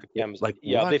 Yeah, the cams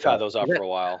they've had those out for a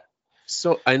while.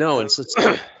 So I know, and so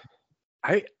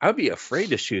I'd be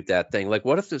afraid to shoot that thing. Like,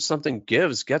 what if there's something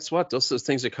gives? Guess what? Those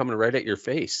things are coming right at your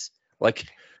face. Like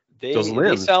those They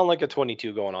limbs. sound like a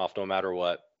 22 going off no matter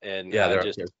what. And Yeah, I they're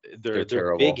just they're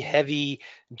they're big, terrible. heavy,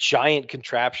 giant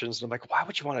contraptions. And I'm like, why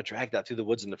would you want to drag that through the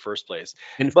woods in the first place?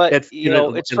 And But it's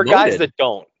it's for guys that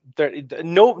don't.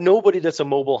 Nobody that's a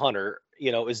mobile hunter,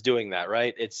 is doing that,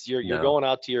 right? It's you're No. going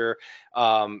out to your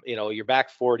your back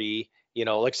 40,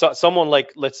 like someone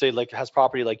like, let's say, like has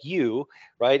property like you,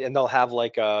 right? And they'll have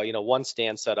like one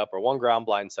stand set up or one ground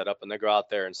blind set up, and they go out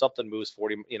there and something moves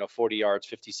 40 yards,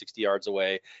 50, 60 yards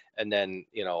away, and then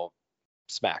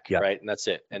smack, Yeah. right? And that's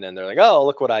it. And then they're like, oh,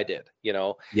 look what I did,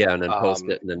 Yeah, and then post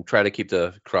it and then try to keep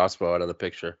the crossbow out of the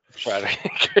picture. try to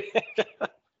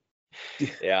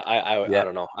yeah, I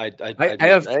don't know. I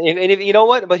have and if, you know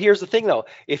what? But here's the thing though.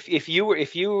 If you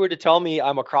were to tell me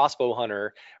I'm a crossbow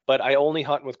hunter, but I only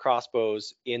hunt with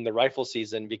crossbows in the rifle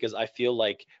season because I feel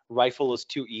like rifle is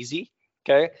too easy,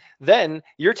 okay? Then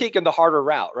you're taking the harder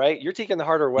route, right? You're taking the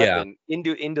harder weapon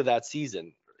into that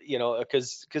season.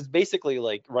 Because basically,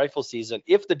 like, rifle season,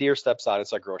 if the deer steps out,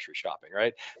 it's like grocery shopping,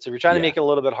 right? So if you're trying to make it a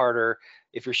little bit harder,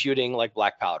 if you're shooting like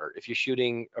black powder, if you're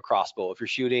shooting a crossbow, if you're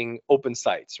shooting open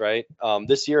sights, right?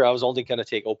 This year I was only going to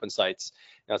take open sights.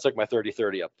 It's like my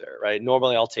 30-30 up there, right?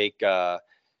 Normally I'll take I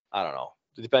don't know.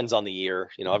 It depends on the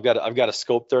year. I've got a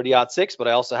scope 30-06, but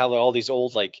I also have all these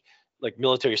old like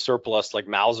military surplus, like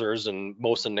Mausers and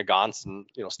Mosin Nagants and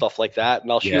stuff like that,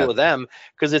 and I'll shoot with them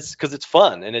because it's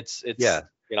fun, and it's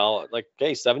like,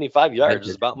 hey, 75 yards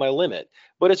is about my limit,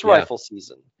 but it's rifle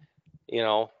season,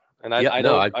 and I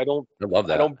love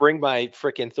that. I don't bring my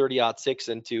freaking 30-06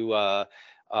 into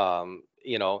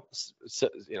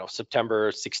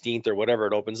September 16th or whatever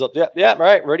it opens up. Yeah,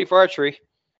 right, ready for archery.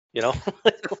 Yeah,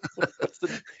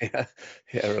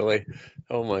 really.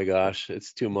 Oh my gosh,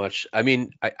 it's too much. I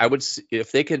mean, I would,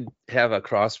 if they could have a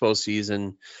crossbow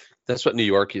season. That's what New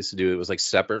York used to do. It was like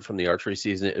separate from the archery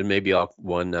season. It may be all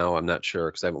one now. I'm not sure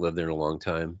because I haven't lived there in a long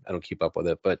time. I don't keep up with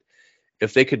it. But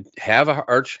if they could have a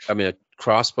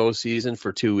crossbow season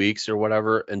for 2 weeks or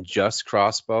whatever, and just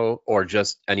crossbow or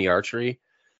just any archery,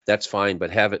 that's fine.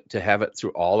 But have it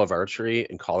through all of archery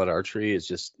and call it archery is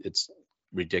just, it's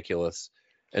ridiculous.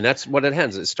 And that's what it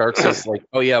ends. It starts as like,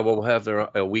 oh yeah, well, we'll have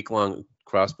a week-long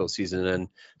crossbow season, and then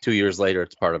 2 years later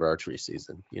it's part of archery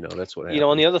season. That's what happens.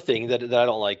 And the other thing that I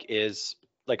don't like is,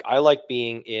 like, I like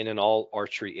being in an all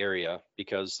archery area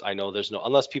because I know there's no,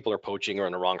 unless people are poaching or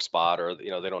in the wrong spot, or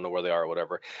they don't know where they are or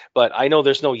whatever, but I know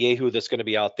there's no yahoo that's going to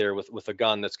be out there with a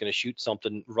gun that's going to shoot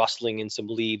something rustling in some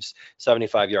leaves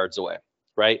 75 yards away,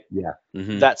 right? Yeah.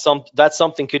 Mm-hmm. That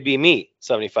something could be me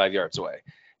 75 yards away.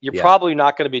 You're probably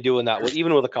not going to be doing that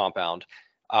even with a compound.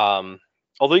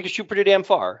 Although you can shoot pretty damn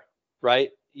far, right?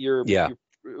 You're you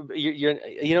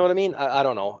know what I mean? I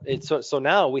don't know. It's so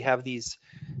now we have these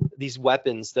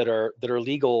weapons that are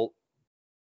legal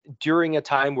during a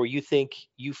time where you think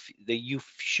that you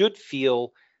should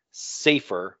feel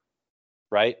safer,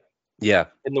 right? Yeah.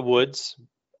 In the woods,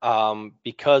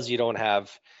 because you don't have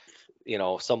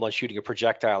someone shooting a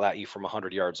projectile at you from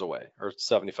 100 yards away or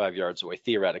 75 yards away,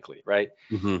 theoretically, right?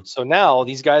 Mm-hmm. So now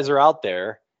these guys are out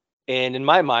there, and in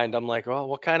my mind, I'm like, well,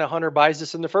 what kind of hunter buys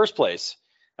this in the first place?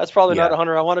 That's probably not a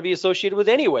hunter I want to be associated with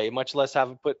anyway, much less have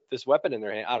them put this weapon in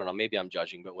their hand. I don't know. Maybe I'm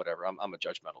judging, but whatever. I'm a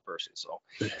judgmental person, so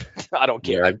I don't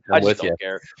care. I just don't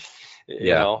care.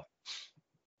 You know?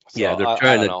 So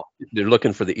they're they're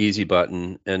looking for the easy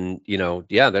button, and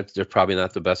they're probably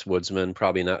not the best woodsman,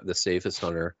 probably not the safest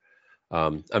hunter.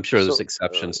 I'm sure there's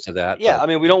exceptions to that. Yeah, but I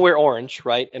mean, we don't wear orange,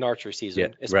 right, in archery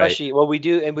season, especially. Well, we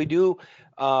do,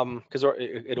 because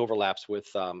it overlaps with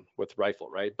rifle,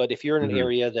 right? But if you're in an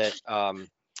area that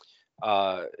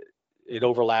it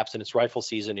overlaps and it's rifle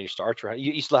season and you start archery,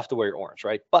 you still have to wear your orange,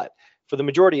 right? But for the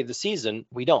majority of the season,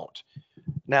 we don't.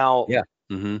 Now,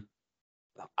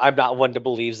 I'm not one that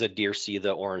believes that deer see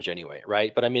the orange anyway,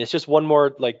 right? But I mean, it's just one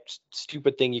more like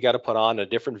stupid thing you got to put on, a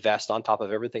different vest on top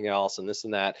of everything else, and this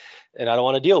and that, and I don't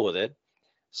want to deal with it.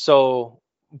 So,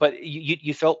 but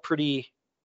you felt pretty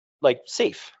like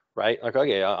safe, right? Like,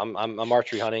 okay, I'm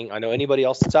archery hunting. I know anybody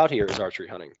else that's out here is archery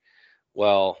hunting.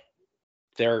 Well,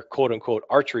 their quote unquote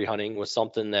archery hunting was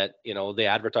something that they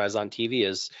advertise on TV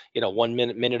as 1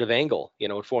 minute of angle,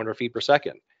 at 400 feet per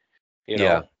second.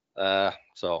 So I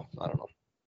don't know.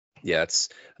 Yeah, it's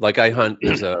like I hunt.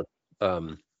 There's a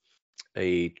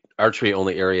archery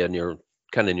only area near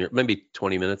maybe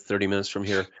 20 minutes, 30 minutes from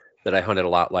here that I hunted a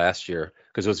lot last year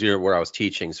because it was the year where I was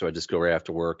teaching, so I just go right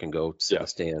after work and go sit and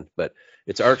stand. But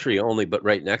it's archery only, but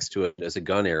right next to it is a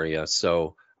gun area.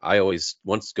 So I always,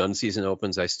 once gun season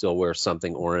opens, I still wear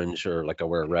something orange, or like I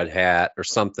wear a red hat or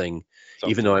something.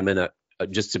 Even though I'm in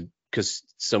just to because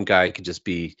some guy could just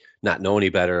be not know any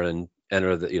better and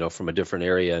enter the, from a different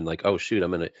area and like, oh shoot,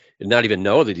 I'm gonna not even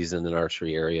know that he's in an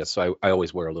archery area. So I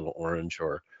always wear a little orange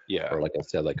or like I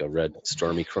said, like a red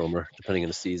stormy chromer, depending on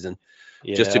the season,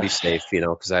 just to be safe,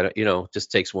 because I don't,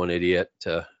 just takes one idiot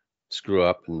to screw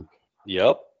up. And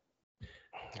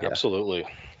absolutely.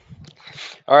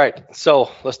 All right,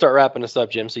 so let's start wrapping this up,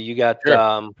 Jim. So you got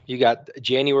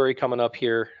January coming up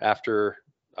here after.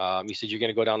 You said you're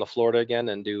going to go down to Florida again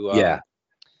and do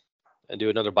and do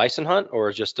another bison hunt,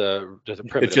 or just a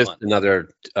primitive it's just hunt? Another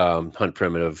hunt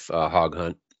primitive hog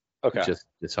hunt. Okay,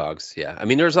 just hogs. Yeah, I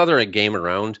mean, there's other game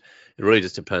around. It really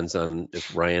just depends on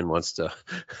if Ryan wants to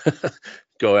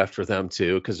go after them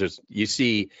too, because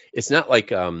it's not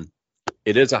like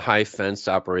it is a high fenced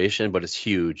operation, but it's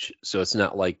huge. So it's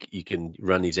not like you can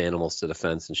run these animals to the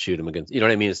fence and shoot them against, you know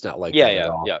what I mean? It's not like that at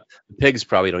all. The pigs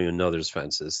probably don't even know there's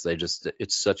fences.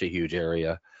 It's such a huge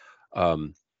area.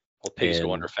 Well, pigs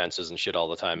go under fences and shit all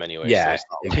the time anyway. Yeah, so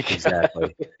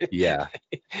exactly. Yeah.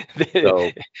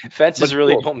 So, fences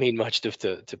really don't mean much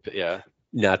to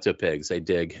not to pigs. They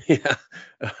dig. Yeah.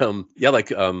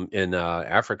 Like in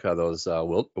Africa, those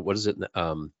what is it?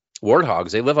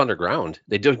 Warthogs, they live underground.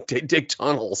 They dig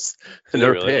tunnels, and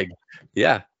they're big.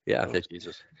 Yeah.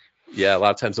 Jesus. Yeah, a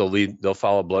lot of times they'll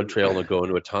follow a blood trail and they'll go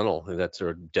into a tunnel, and that's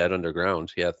sort of dead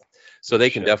underground. Yeah, so they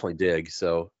can definitely dig.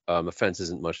 So a fence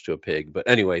isn't much to a pig, but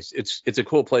anyways, it's a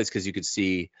cool place because you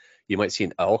might see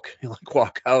an elk, like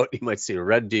walk out. You might see a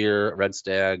red deer, a red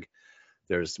stag.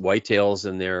 There's whitetails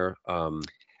in there.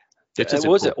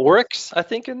 Was it oryx? I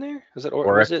think in there. Is it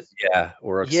oryx? Was it? Yeah,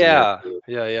 oryx. Yeah.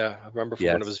 I remember from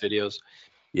one of his videos.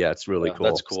 Yeah, it's really cool.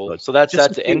 That's cool. So that's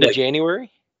the end of January.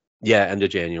 Yeah, end of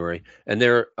January, and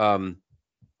they're and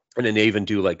then they even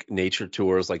do like nature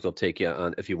tours. Like they'll take you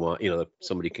on if you want.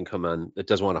 Somebody can come on that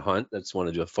doesn't want to hunt, that just want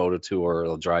to do a photo tour.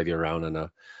 They'll drive you around in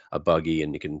a buggy,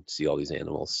 and you can see all these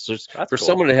animals. So for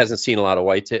someone that hasn't seen a lot of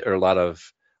a lot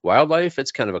of wildlife,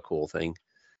 it's kind of a cool thing.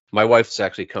 My wife's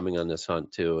actually coming on this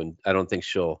hunt too, and I don't think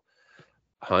she'll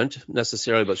hunt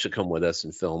necessarily, but she'll come with us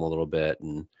and film a little bit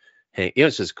and hang.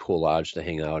 It's just a cool lodge to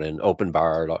hang out in, open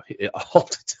bar all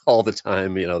the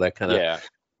time. That kind of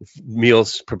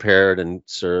meals prepared and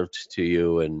served to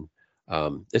you, and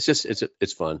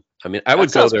it's fun. I mean, I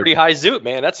would go there. Pretty high zoot,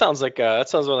 man. That sounds like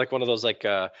one of those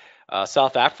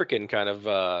South African kind of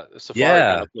safari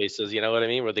kind of places, you know what I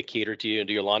mean, where they cater to you and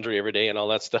do your laundry every day and all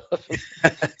that stuff.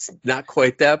 It's not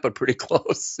quite that, but pretty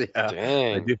close. Yeah.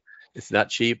 Dang. It's not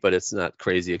cheap, but it's not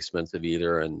crazy expensive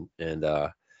either, and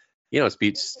it's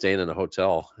beats staying in a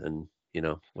hotel and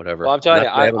whatever. Well, I'm telling you,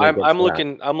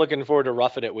 I'm looking forward to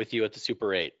roughing it with you at the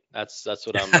Super 8. That's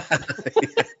what I'm.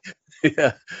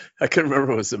 Yeah, I couldn't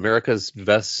remember if it was America's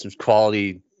best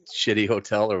quality shitty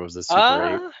hotel or was the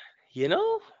Super 8.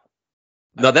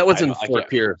 No, that was in Fort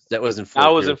Pierce. That was in Fort Pierce. I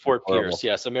was in Fort Pierce.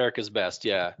 Yes, America's best.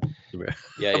 Yeah.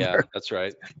 That's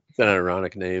right. It's an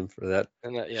ironic name for that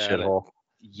shithole.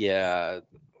 Yeah,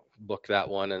 book that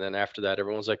one, and then after that,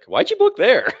 everyone's like, "Why'd you book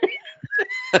there?"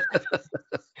 I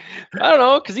don't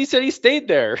know, because he said he stayed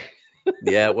there.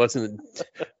 Yeah, it wasn't.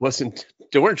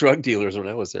 There weren't drug dealers when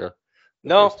I was there.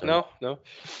 No.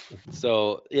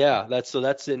 So yeah, that's in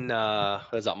that's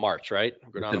not March, right?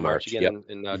 We're going down to March again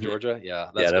in Georgia.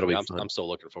 Yeah, that'll be fun. I'm so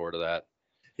looking forward to that.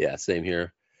 Yeah, same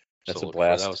here. That's a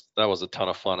blast. That was a ton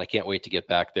of fun. I can't wait to get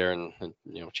back there and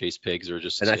chase pigs or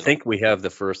just. And I think we have the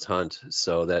first hunt,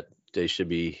 so that they should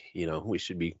be, we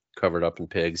should be covered up in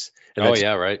pigs. And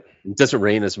right. It doesn't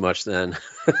rain as much then.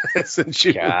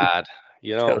 God,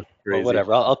 well,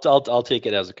 whatever. I'll take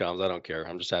it as it comes. I don't care.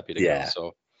 I'm just happy to go.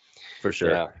 So. For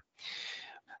sure. Yeah.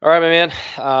 All right, my man.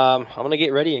 I'm gonna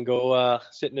get ready and go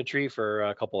sit in a tree for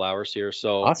a couple hours here.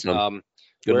 So awesome.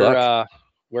 Good luck.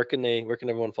 Where can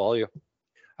everyone follow you?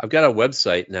 I've got a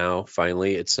website now.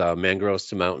 Finally, it's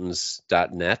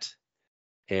mangrovestomountains.net,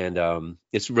 and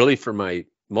it's really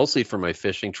mostly for my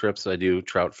fishing trips. I do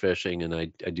trout fishing, and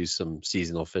I do some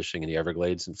seasonal fishing in the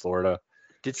Everglades in Florida.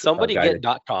 Did somebody get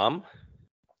 .com?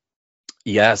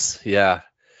 Yes. Yeah.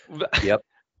 Yep.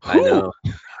 I know.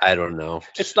 I don't know.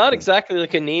 It's not exactly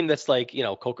like a name that's like,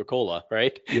 Coca-Cola,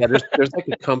 right? Yeah, there's like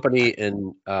a company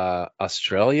in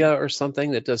Australia or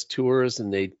something that does tours,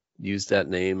 and they used that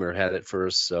name or had it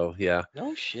first. So yeah.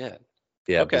 No shit.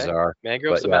 Yeah, okay. Bizarre.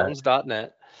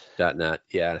 Mangrovestomountains.net. .net.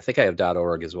 Yeah, I think I have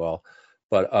 .org as well.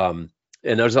 But and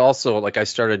there's also I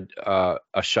started a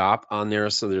shop on there,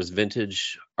 so there's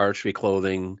vintage archery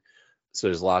clothing. So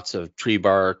there's lots of tree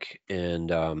bark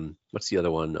and what's the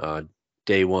other one?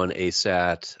 Day One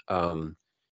ASAT, and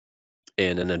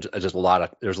then just there's a lot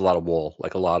of wool,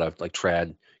 like a lot of like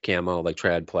trad camo, like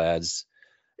trad plaids,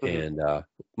 and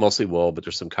mostly wool, but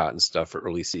there's some cotton stuff for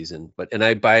early season. And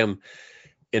I buy them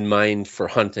in mind for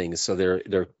hunting, so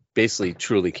they're basically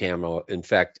truly camo. In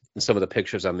fact, in some of the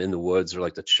pictures, I'm in the woods, or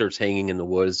like the shirts hanging in the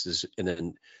woods, and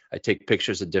then I take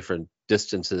pictures at different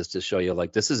distances to show you,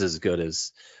 like, this is as good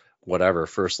as whatever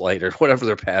First Light or whatever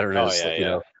their pattern Oh, is. yeah, You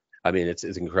know, I mean, it's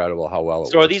incredible how well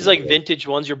it So works. are these like vintage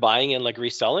ones you're buying and like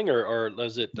reselling, or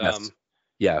is it? Yes.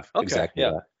 Yeah, Okay, exactly.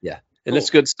 yeah. Yeah. And Cool.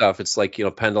 it's good stuff. It's like,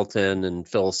 Pendleton and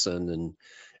Filson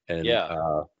and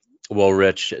Yeah.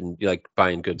 Woolrich, and you like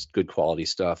buying good quality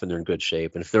stuff, and they're in good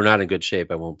shape. And if they're not in good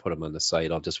shape, I won't put them on the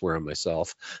site. I'll just wear them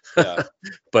myself. Yeah.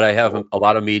 But I have a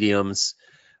lot of mediums,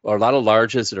 or a lot of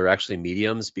larges that are actually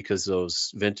mediums, because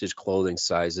those vintage clothing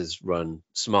sizes run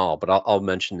small. But I'll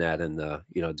mention that in the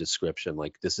description.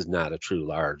 Like, this is not a true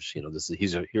large. Here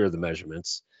are the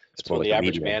measurements. It's when the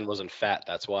average man wasn't fat.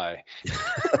 That's why.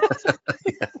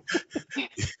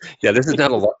 Yeah, this is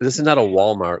not a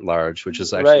Walmart large, which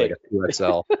is actually like a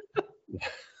 2XL.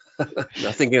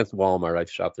 Nothing against Walmart. I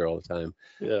shop there all the time.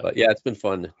 Yeah. But yeah, it's been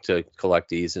fun to collect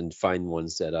these and find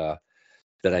ones that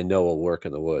I know will work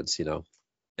in the woods, And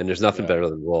there's nothing better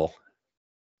than wool.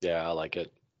 Yeah, I like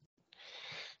it.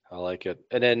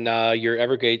 And then your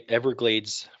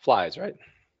Everglades flies, right?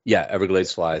 Yeah,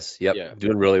 Everglades flies. Yep. Yeah.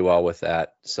 Doing really well with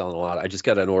that. Selling a lot. I just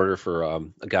got an order for a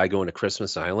guy going to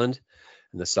Christmas Island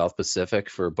in the South Pacific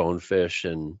for bonefish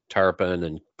and tarpon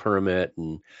and permit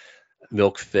and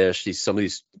milkfish. Some of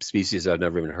these species I've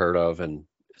never even heard of, and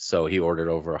so he ordered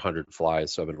over 100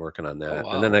 flies. So I've been working on that,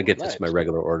 and then I get just my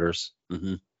regular orders.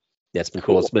 Yeah, it's been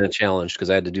cool. It's been a challenge because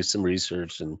I had to do some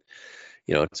research, and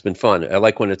it's been fun. I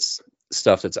like when it's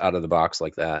stuff that's out of the box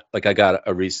like that. Like, I got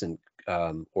a recent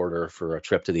order for a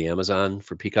trip to the Amazon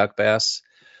for peacock bass.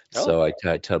 So I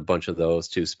tied a bunch of those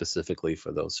too, specifically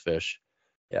for those fish.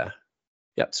 Yeah,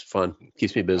 it's fun.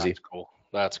 Keeps me busy.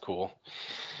 That's cool.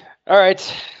 All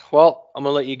right. Well, I'm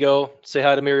gonna let you go. Say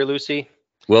hi to Mary Lucy.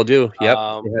 Will do. Yep.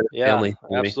 Family.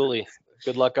 Absolutely.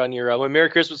 Good luck on your Merry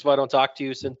Christmas if I don't talk to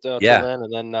you since till then,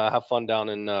 and then have fun down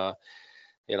in I'm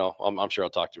sure I'll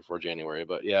talk to you before January,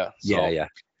 but yeah. So. Yeah.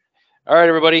 All right,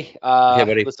 everybody.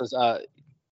 Buddy. Listen,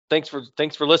 thanks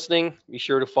for listening. Be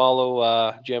sure to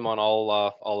follow Jim on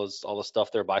all the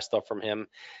stuff there. Buy stuff from him,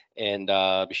 and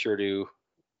be sure to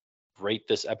rate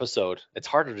this episode. It's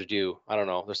harder to do. I don't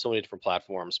know. There's so many different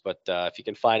platforms, but if you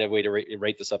can find a way to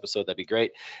rate this episode, that'd be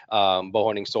great.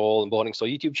 Bowhunting Soul and Bowhunting Soul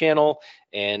YouTube channel.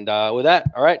 And with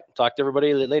that, all right. Talk to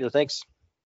everybody later. Thanks.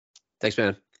 Thanks,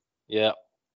 man. Yeah.